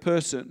the other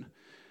person,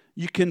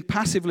 you can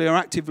passively or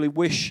actively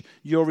wish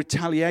your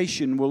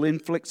retaliation will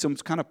inflict some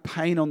kind of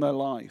pain on their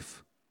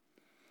life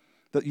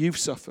that you've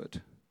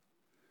suffered.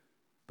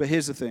 But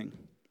here's the thing.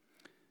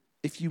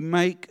 If you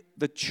make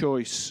the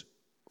choice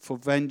for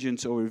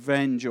vengeance or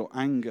revenge or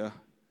anger,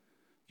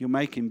 you're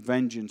making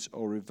vengeance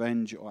or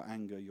revenge or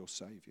anger your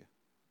savior.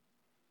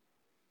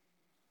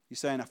 You're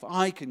saying, if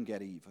I can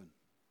get even,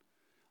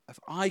 if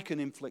I can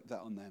inflict that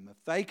on them,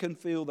 if they can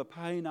feel the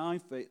pain I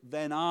feel,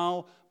 then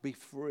I'll be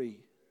free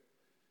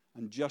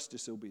and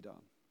justice will be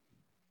done.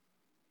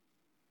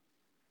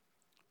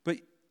 But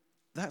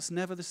that's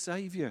never the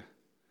savior.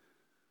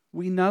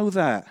 We know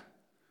that.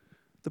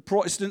 The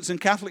Protestants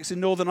and Catholics in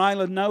Northern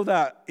Ireland know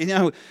that.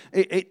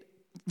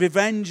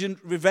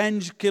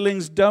 Revenge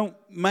killings don't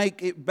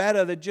make it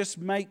better. They just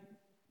make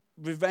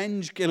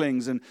revenge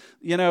killings. And,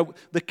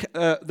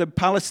 the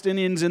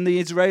Palestinians and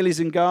the Israelis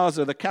in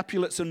Gaza, the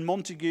Capulets and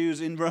Montagues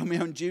in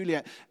Romeo and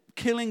Juliet,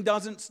 killing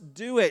doesn't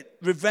do it.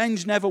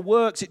 Revenge never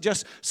works. It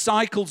just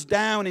cycles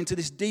down into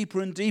this deeper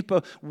and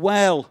deeper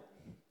well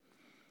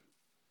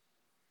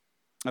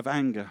of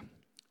anger.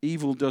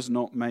 Evil does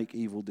not make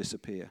evil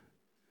disappear.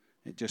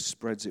 It just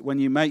spreads it. When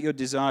you make your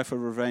desire for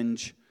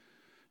revenge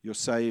your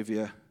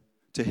savior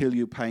to heal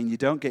your pain, you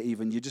don't get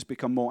even. You just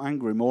become more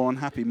angry, more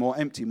unhappy, more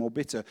empty, more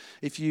bitter.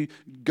 If you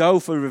go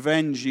for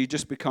revenge, you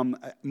just become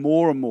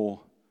more and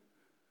more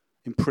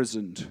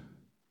imprisoned.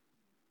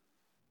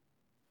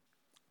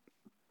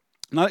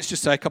 Now let's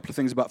just say a couple of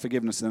things about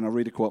forgiveness, and then I'll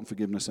read a quote on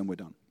forgiveness and we're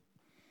done.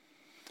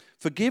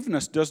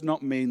 Forgiveness does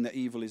not mean that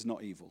evil is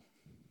not evil.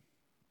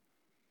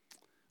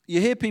 You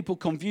hear people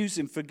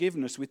confusing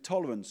forgiveness with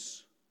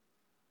tolerance.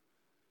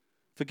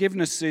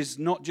 Forgiveness is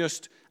not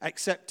just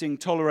accepting,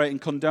 tolerating,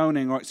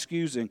 condoning, or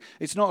excusing.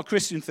 It's not a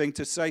Christian thing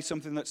to say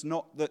something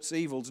that's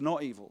evil is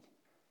not evil.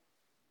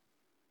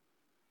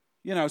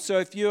 So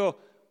if you're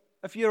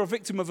a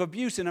victim of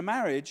abuse in a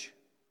marriage,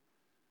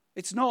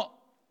 it's not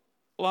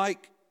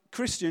like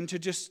Christian to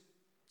just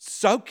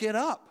soak it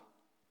up.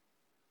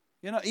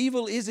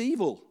 Evil is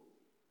evil.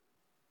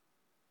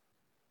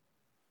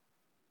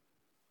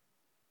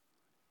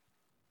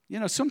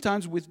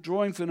 Sometimes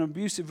withdrawing from an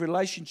abusive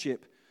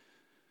relationship,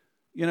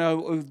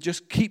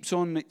 just keeps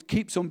on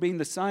being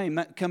the same.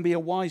 That can be a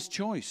wise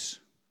choice.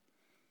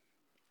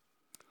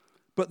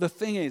 But the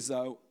thing is,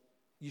 though,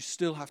 you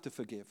still have to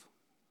forgive.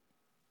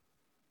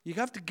 You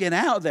have to get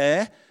out of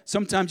there.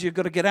 Sometimes you've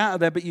got to get out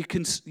of there, but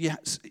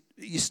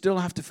you still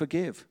have to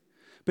forgive.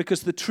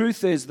 Because the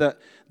truth is that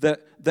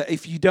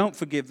if you don't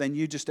forgive, then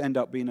you just end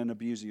up being an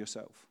abuser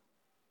yourself.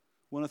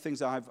 One of the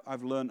things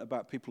I've learned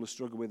about people who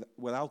struggle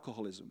with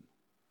alcoholism,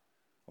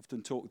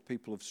 often talk with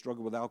people who've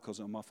struggled with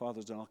alcoholism. My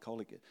father's an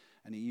alcoholic,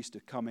 and he used to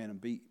come in and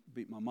beat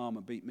my mom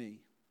and beat me.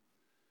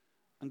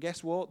 And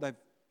guess what? They've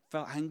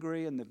felt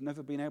angry, and they've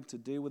never been able to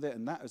deal with it,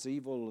 and that is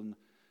evil.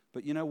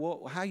 But you know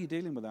what? How are you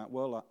dealing with that?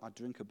 Well, I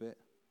drink a bit.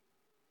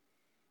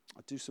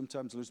 I do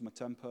sometimes lose my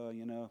temper.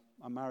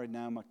 I'm married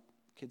now. My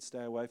kids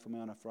stay away from me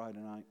on a Friday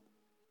night.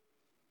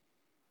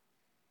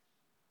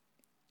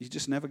 You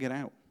just never get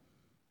out.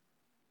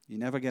 You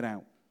never get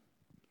out.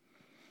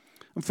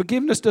 And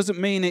forgiveness doesn't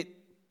mean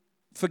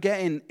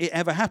forgetting it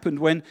ever happened.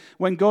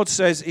 When God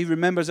says he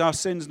remembers our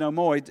sins no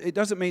more, it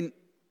doesn't mean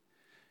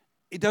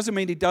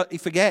he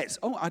forgets.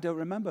 Oh, I don't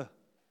remember.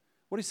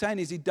 What he's saying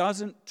is he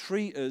doesn't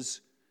treat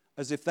us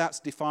as if that's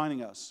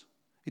defining us.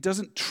 He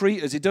doesn't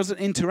treat us. He doesn't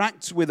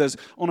interact with us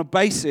on a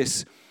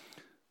basis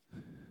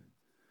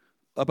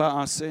about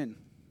our sin.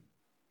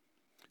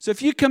 So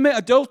if you commit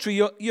adultery,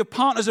 your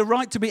partner's a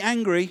right to be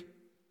angry.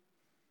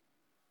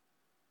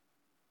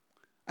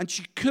 And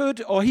she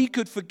could or he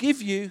could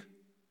forgive you,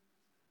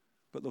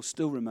 but they'll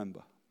still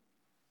remember.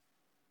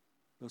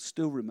 They'll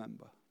still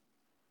remember.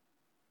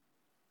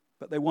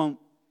 But they won't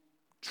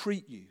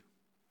treat you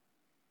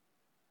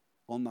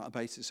on that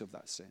basis of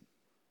that sin.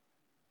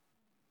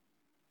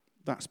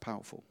 That's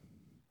powerful.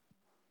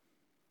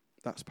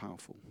 That's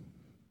powerful.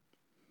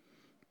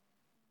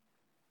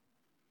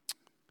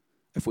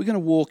 If we're going to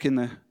walk in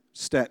the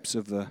steps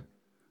of the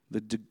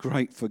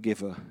great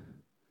forgiver,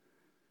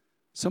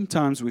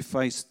 sometimes we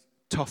face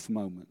tough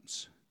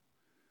moments.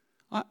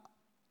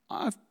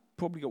 I've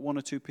probably got one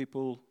or two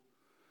people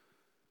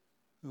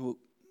who,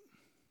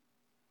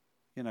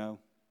 if you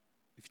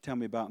tell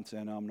me about them,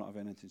 say, no, I'm not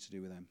having anything to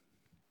do with them.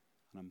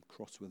 And I'm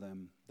cross with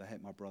them. They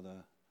hate my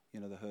brother. They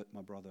hurt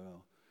my brother.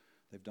 Or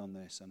they've done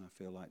this, and I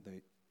feel like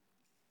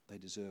they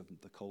deserve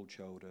the cold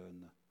shoulder.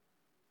 And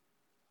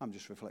I'm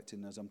just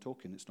reflecting as I'm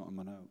talking. It's not in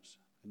my notes.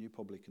 And you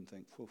probably can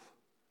think,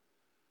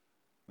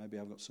 maybe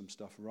I've got some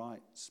stuff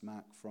right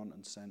smack front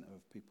and center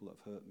of people that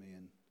have hurt me,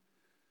 and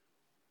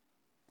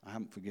I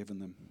haven't forgiven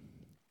them.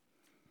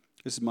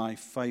 This is my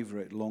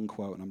favorite long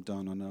quote, and I'm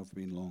done. I know I've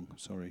been long.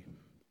 Sorry.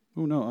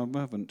 Oh, no, I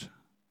haven't.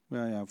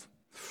 Well, I have.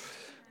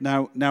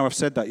 Now I've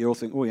said that, you all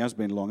think, he has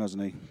been long,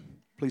 hasn't he?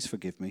 Please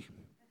forgive me.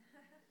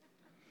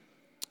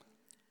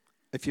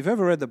 If you've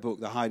ever read the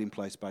book The Hiding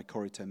Place by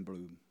Corrie ten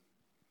Boom.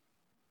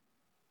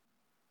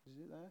 Is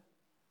it there?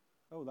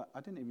 Oh, I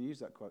didn't even use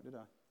that quote, did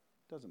I?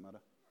 Doesn't matter.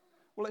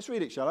 Well, let's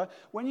read it, shall I?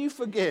 When you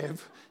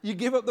forgive, you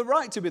give up the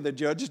right to be the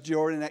judge,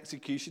 jury, and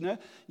executioner.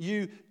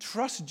 You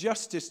trust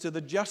justice to the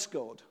just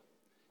God.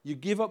 You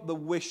give up the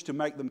wish to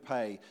make them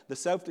pay, the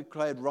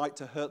self-declared right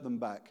to hurt them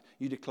back.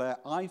 You declare,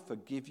 I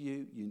forgive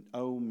you, you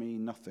owe me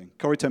nothing.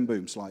 Corrie ten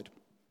Boom, slide.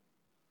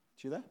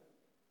 Is she there?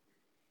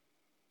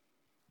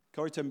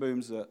 Corrie ten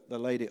Boom's the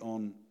lady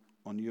on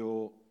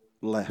your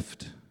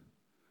left.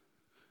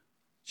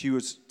 She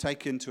was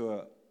taken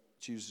to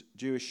she was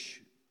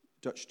Jewish,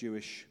 Dutch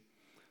Jewish,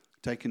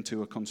 taken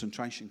to a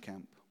concentration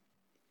camp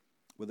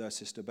with her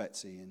sister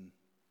Betsy in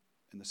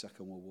the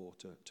Second World War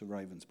to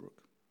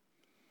Ravensbrück.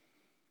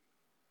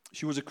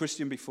 She was a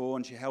Christian before,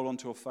 and she held on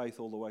to her faith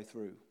all the way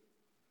through.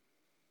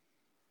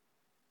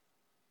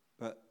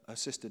 But her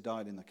sister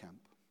died in the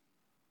camp,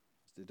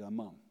 as did her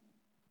mum,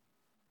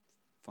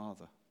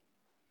 father.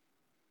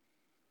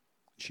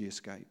 She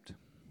escaped.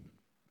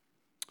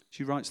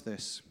 She writes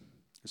this.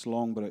 It's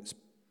long, but it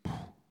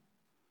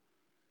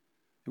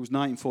was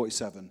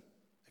 1947.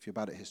 If you're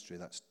bad at history,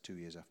 that's 2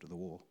 years after the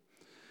war.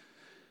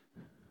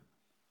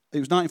 It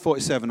was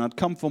 1947. I'd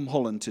come from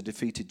Holland to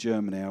defeated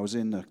Germany. I was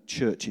in a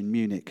church in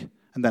Munich,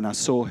 and then I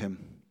saw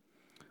him,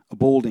 a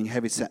balding,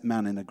 heavy-set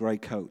man in a grey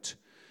coat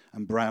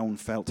and brown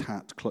felt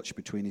hat clutched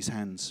between his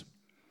hands.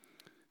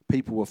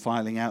 People were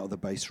filing out of the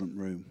basement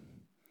room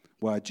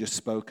where I'd just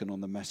spoken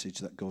on the message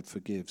that God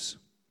forgives.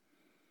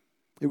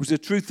 It was the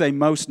truth they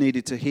most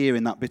needed to hear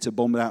in that bitter,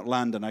 bombed-out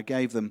land, and I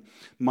gave them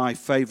my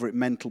favourite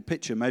mental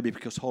picture, maybe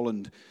because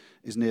Holland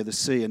is near the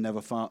sea and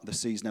the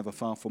sea's never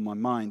far from my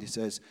mind. He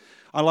says,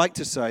 I like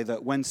to say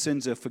that when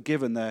sins are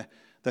forgiven, they're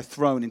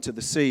thrown into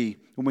the sea.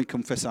 When we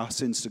confess our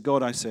sins to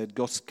God, I said,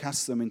 God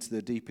casts them into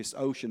the deepest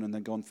ocean and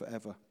they're gone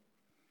forever.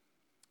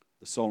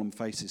 The solemn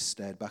faces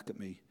stared back at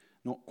me,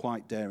 not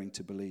quite daring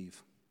to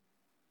believe.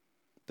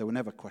 There were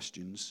never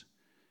questions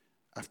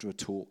after a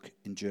talk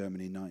in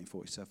Germany in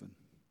 1947.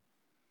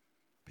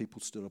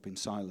 People stood up in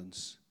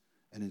silence,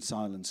 and in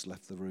silence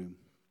left the room.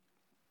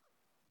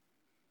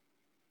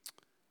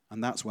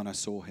 And that's when I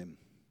saw him,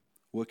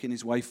 working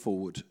his way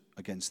forward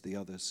against the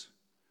others.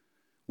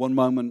 One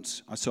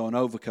moment, I saw an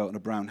overcoat and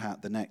a brown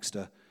hat. The next,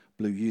 a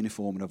blue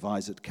uniform and a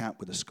visored cap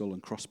with a skull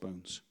and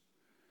crossbones.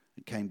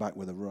 It came back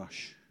with a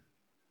rush.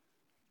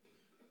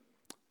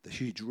 The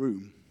huge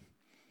room,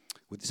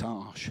 with its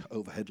harsh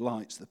overhead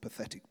lights, the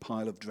pathetic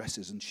pile of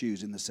dresses and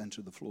shoes in the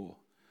center of the floor.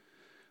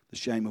 The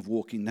shame of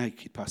walking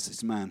naked past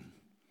this man.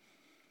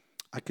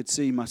 I could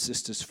see my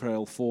sister's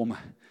frail form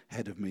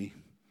ahead of me,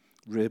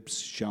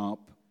 ribs sharp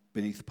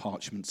beneath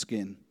parchment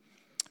skin.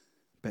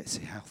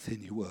 Betsy, how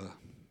thin you were.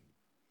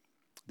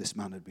 This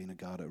man had been a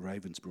guard at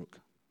Ravensbrück.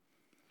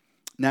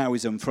 Now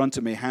he's in front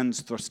of me,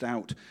 hands thrust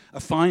out. A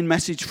fine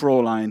message,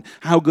 Fräulein.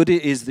 How good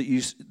it is that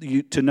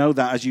you to know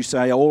that, as you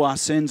say, all our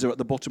sins are at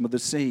the bottom of the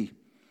sea.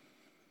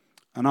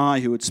 And I,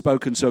 who had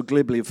spoken so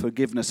glibly of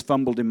forgiveness,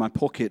 fumbled in my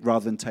pocket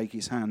rather than take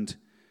his hand.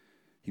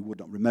 He would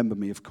not remember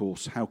me, of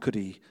course. How could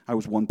he? I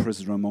was one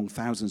prisoner among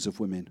thousands of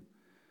women.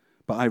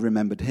 But I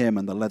remembered him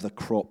and the leather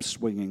crop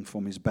swinging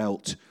from his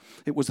belt.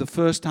 It was the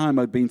first time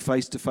I'd been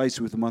face to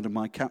face with one of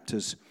my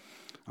captors,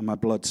 and my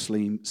blood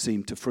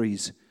seemed to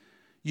freeze.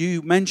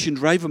 You mentioned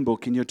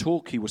Ravensbrück in your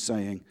talk, he was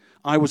saying.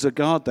 I was a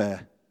guard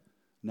there.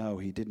 No,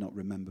 he did not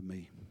remember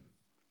me.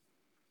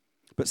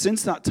 But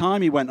since that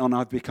time, he went on,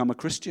 I've become a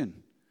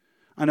Christian.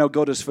 I know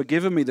God has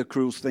forgiven me the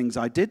cruel things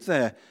I did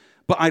there,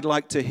 but I'd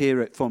like to hear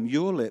it from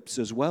your lips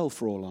as well,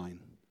 Fräulein.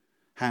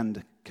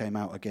 Hand came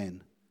out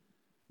again.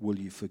 Will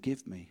you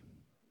forgive me?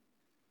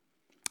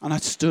 And I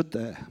stood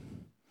there.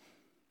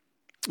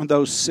 And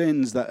those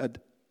sins that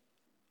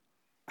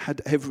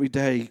had every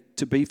day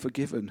to be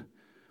forgiven.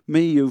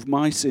 Me, of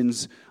my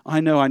sins, I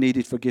know I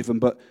needed forgiven,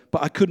 but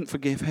I couldn't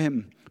forgive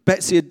him.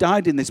 Betsy had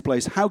died in this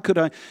place. How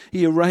could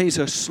he erase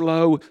her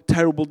slow,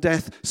 terrible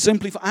death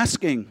simply for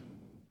asking?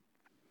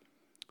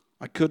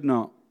 I could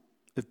not.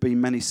 Have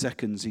been many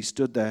seconds. He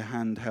stood there,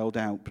 hand held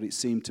out, but it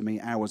seemed to me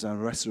hours I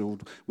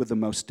wrestled with the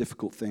most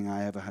difficult thing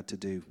I ever had to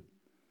do.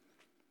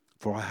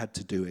 For I had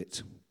to do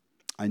it.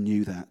 I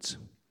knew that.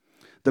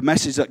 The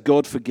message that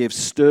God forgives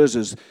stirs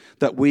us,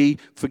 that we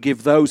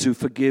forgive those who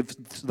forgive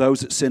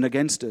those that sin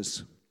against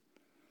us.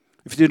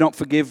 If you do not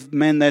forgive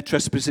men their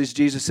trespasses,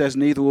 Jesus says,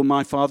 neither will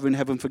my Father in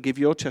heaven forgive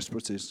your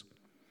trespasses.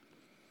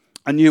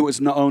 I knew it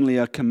was not only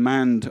a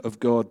command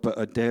of God,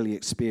 but a daily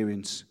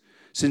experience.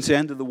 Since the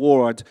end of the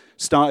war, I'd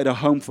started a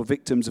home for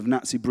victims of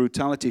Nazi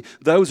brutality.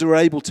 Those who were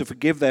able to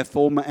forgive their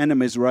former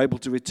enemies were able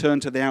to return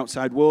to the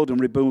outside world and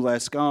rebuild their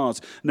scars,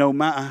 no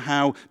matter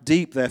how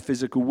deep their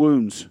physical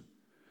wounds.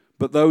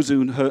 But those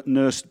who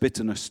nursed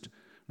bitterness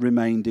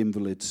remained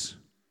invalids.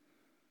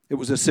 It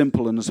was as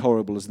simple and as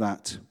horrible as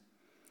that.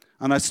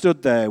 And I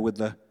stood there with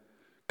the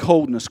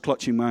coldness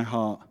clutching my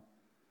heart.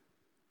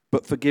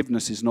 But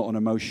forgiveness is not an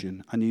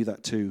emotion. I knew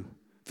that too.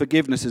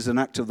 Forgiveness is an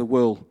act of the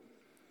will.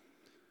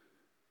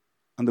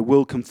 And the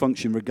will can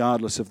function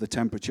regardless of the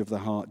temperature of the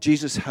heart.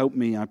 Jesus, help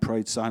me, I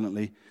prayed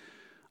silently.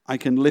 I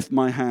can lift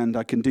my hand,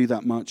 I can do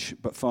that much,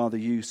 but Father,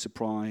 you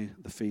supply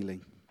the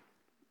feeling.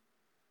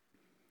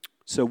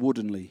 So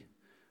woodenly,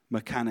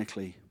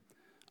 mechanically,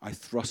 I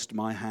thrust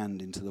my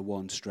hand into the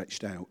one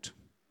stretched out.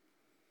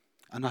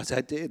 And as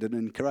I did, an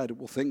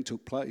incredible thing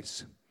took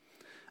place.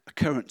 A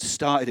current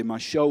started in my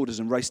shoulders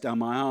and raced down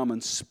my arm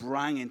and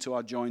sprang into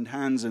our joined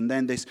hands. And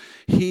then this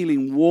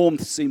healing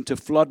warmth seemed to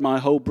flood my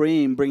whole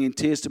being, bringing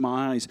tears to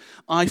my eyes.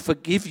 I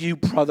forgive you,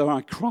 brother,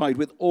 I cried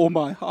with all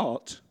my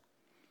heart.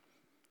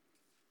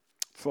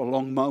 For a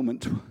long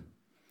moment,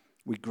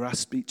 we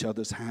grasped each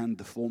other's hand,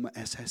 the former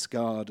SS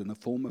guard and the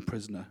former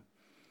prisoner.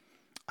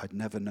 I'd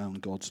never known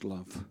God's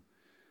love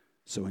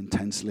so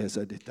intensely as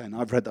I did then.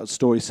 I've read that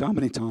story so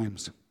many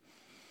times,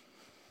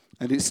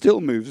 and it still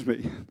moves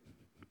me.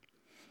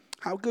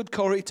 How could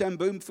Corrie ten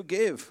Boom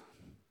forgive?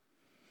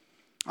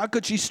 How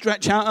could she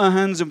stretch out her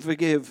hands and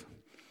forgive?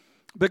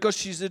 Because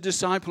she's a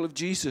disciple of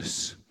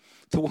Jesus,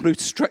 the one who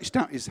stretched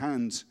out his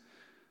hands,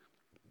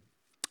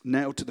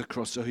 nailed to the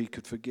cross so he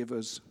could forgive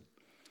us.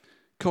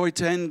 Corrie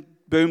ten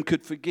Boom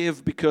could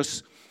forgive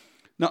because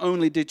not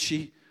only did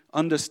she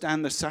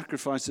understand the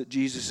sacrifice that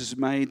Jesus has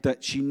made,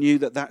 that she knew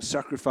that that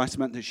sacrifice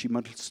meant that she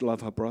must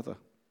love her brother.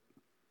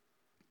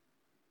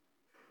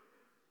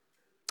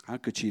 How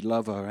could she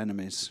love her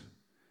enemies?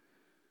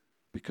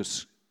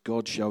 Because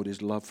God showed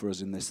his love for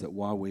us in this, that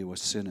while we were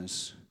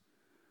sinners,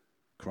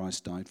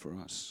 Christ died for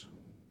us.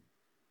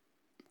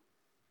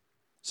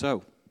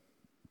 So,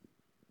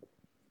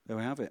 there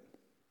we have it.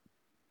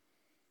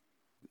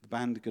 The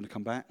band are going to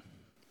come back.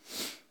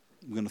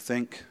 We're going to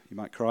think. You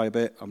might cry a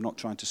bit. I'm not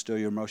trying to stir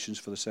your emotions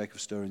for the sake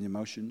of stirring your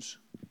emotions.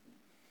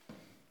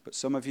 But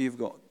some of you have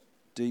got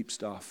deep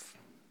stuff.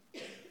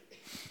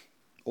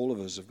 All of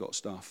us have got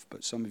stuff,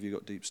 but some of you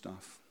got deep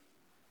stuff.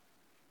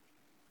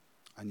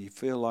 And you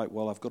feel like,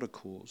 well, I've got a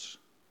cause.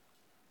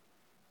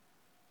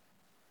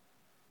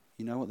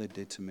 You know what they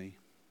did to me.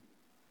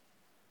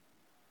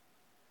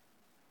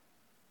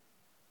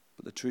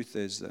 But the truth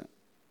is that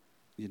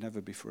you'll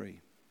never be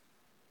free.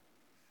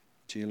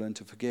 So you learn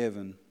to forgive.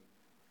 And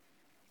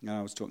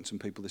I was talking to some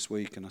people this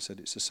week, and I said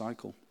it's a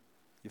cycle.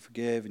 You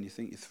forgive and you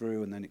think you're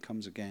through, and then it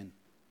comes again.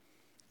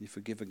 You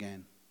forgive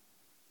again.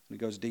 And it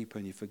goes deeper,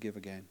 and you forgive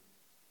again.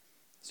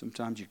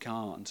 Sometimes you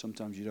can't, and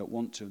sometimes you don't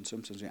want to, and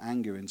sometimes you're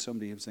angry, and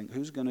somebody you think,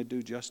 who's going to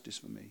do justice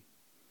for me?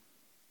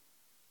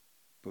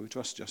 But we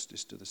trust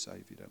justice to the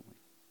Saviour, don't we?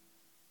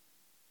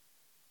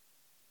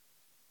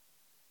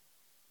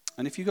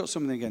 And if you've got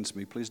something against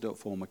me, please don't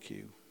form a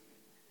queue.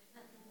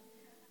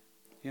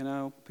 You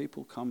know,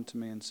 people come to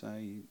me and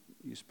say,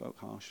 you spoke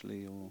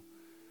harshly, or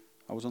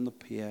I was on the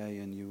PA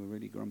and you were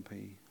really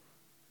grumpy.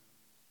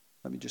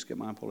 Let me just get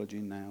my apology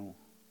now.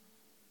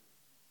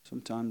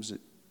 Sometimes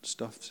it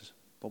stuffs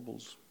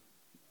bubbles,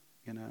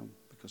 you know,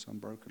 because I'm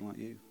broken like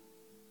you.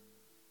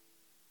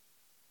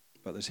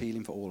 But there's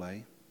healing for all, eh?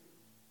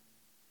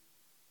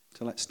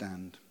 So let's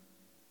stand.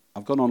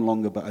 I've gone on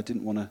longer, but I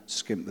didn't want to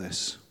skimp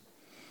this.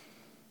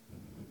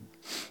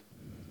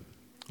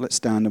 Let's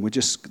stand, and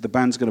the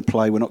band's going to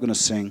play. We're not going to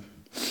sing.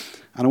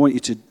 And I want you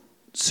to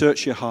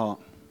search your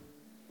heart,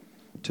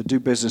 to do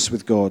business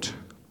with God.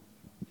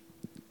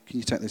 Can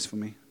you take this for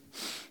me?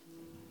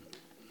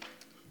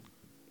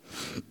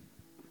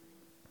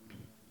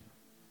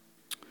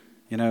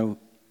 You know,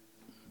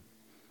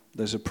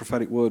 there's a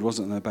prophetic word,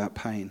 wasn't there, about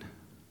pain.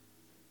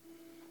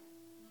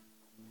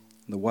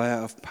 The way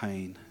out of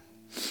pain,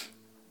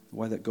 the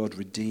way that God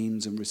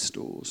redeems and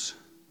restores,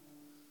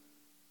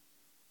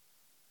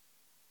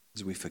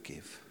 is we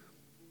forgive.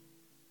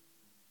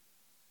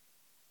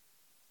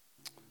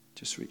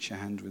 Just reach your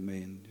hand with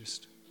me, and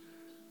just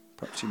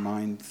perhaps your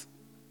mind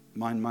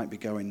might be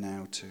going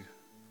now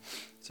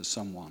to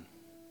someone,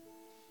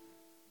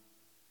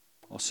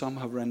 or some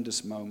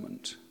horrendous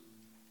moment.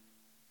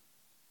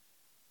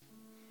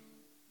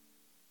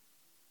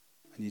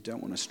 And you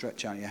don't want to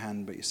stretch out your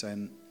hand, but you're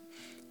saying,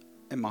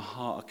 in my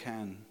heart I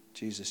can.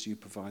 Jesus, you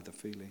provide the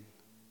feeling.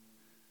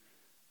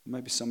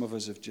 Maybe some of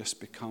us have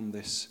just become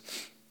this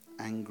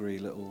angry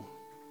little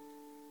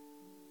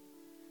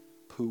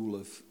pool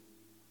of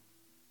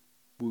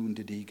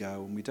wounded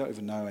ego, and we don't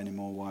even know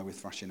anymore why we're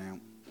thrashing out.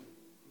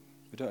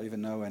 We don't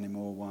even know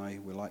anymore why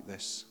we're like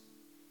this.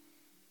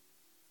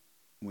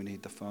 We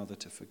need the Father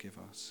to forgive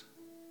us.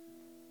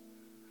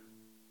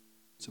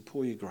 So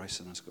pour your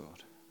grace on us,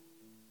 God.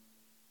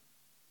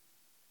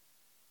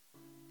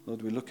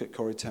 Lord, we look at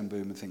Corrie ten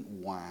Boom and think,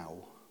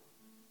 wow.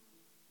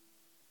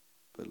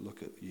 But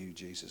look at you,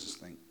 Jesus,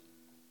 and think,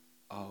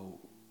 oh,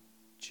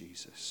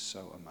 Jesus,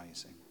 so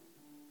amazing.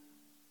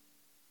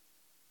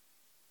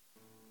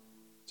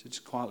 So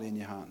just quietly in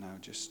your heart now,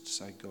 just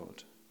say,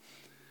 God,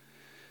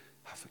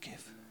 I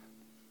forgive.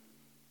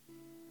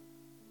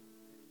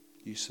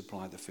 You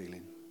supply the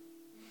feeling.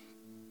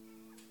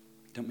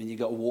 Don't mean you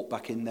got to walk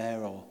back in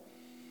there or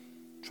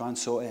try and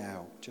sort it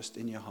out. Just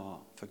in your heart,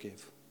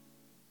 forgive.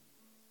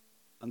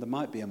 And there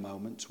might be a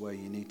moment where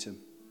you need to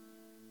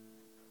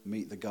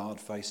meet the guard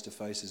face to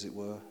face, as it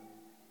were.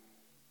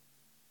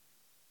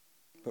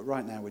 But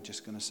right now we're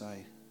just going to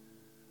say,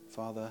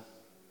 Father,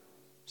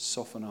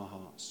 soften our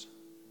hearts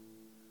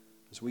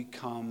as we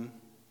come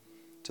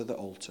to the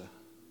altar.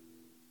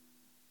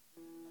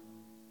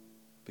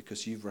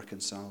 Because you've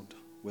reconciled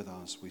with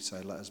us, we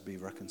say, let us be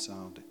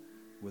reconciled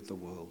with the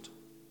world.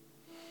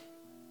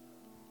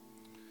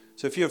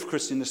 So if you're a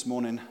Christian this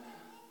morning,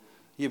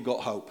 you've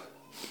got hope.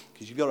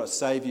 Because you've got a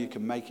Saviour who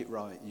can make it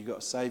right. You've got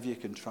a Saviour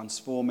who can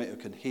transform it, who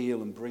can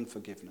heal and bring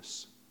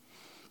forgiveness.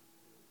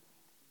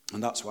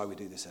 And that's why we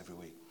do this every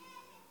week.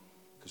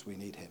 Because we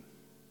need him.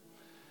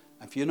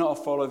 And if you're not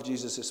a follower of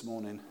Jesus this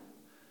morning,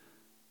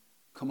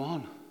 come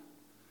on.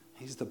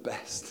 He's the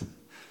best.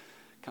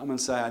 Come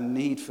and say, I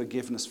need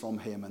forgiveness from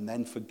him, and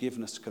then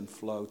forgiveness can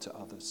flow to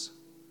others.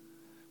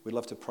 We'd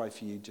love to pray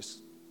for you. Just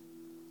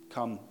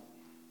come,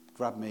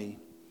 grab me,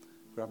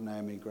 grab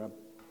Naomi, grab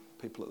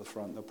people at the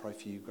front. They'll pray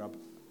for you. Grab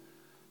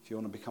if you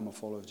want to become a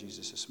follower of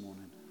Jesus this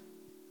morning.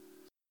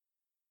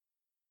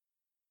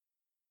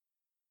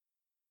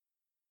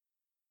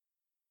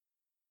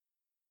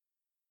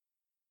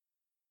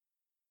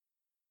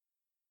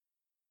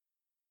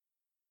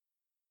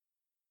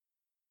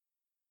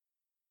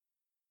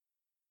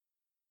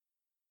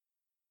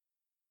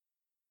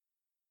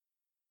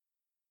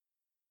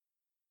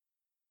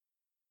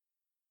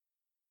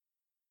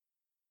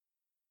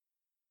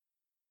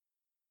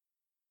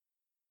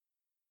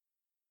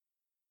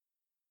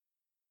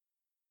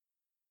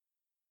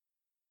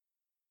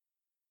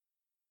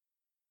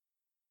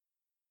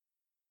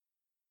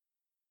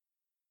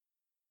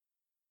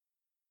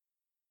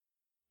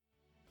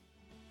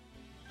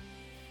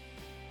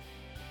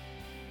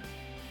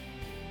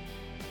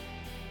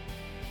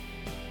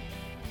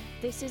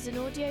 This is an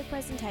audio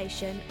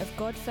presentation of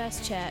God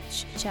First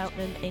Church,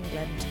 Cheltenham,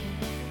 England.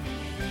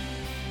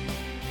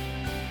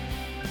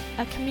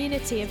 A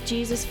community of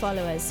Jesus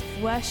followers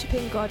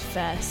worshipping God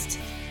first,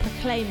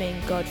 proclaiming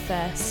God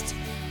first,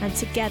 and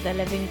together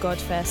living God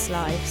first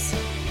lives.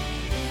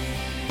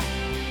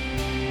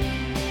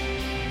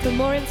 For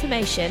more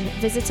information,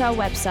 visit our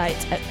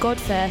website at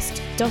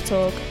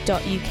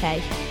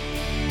godfirst.org.uk.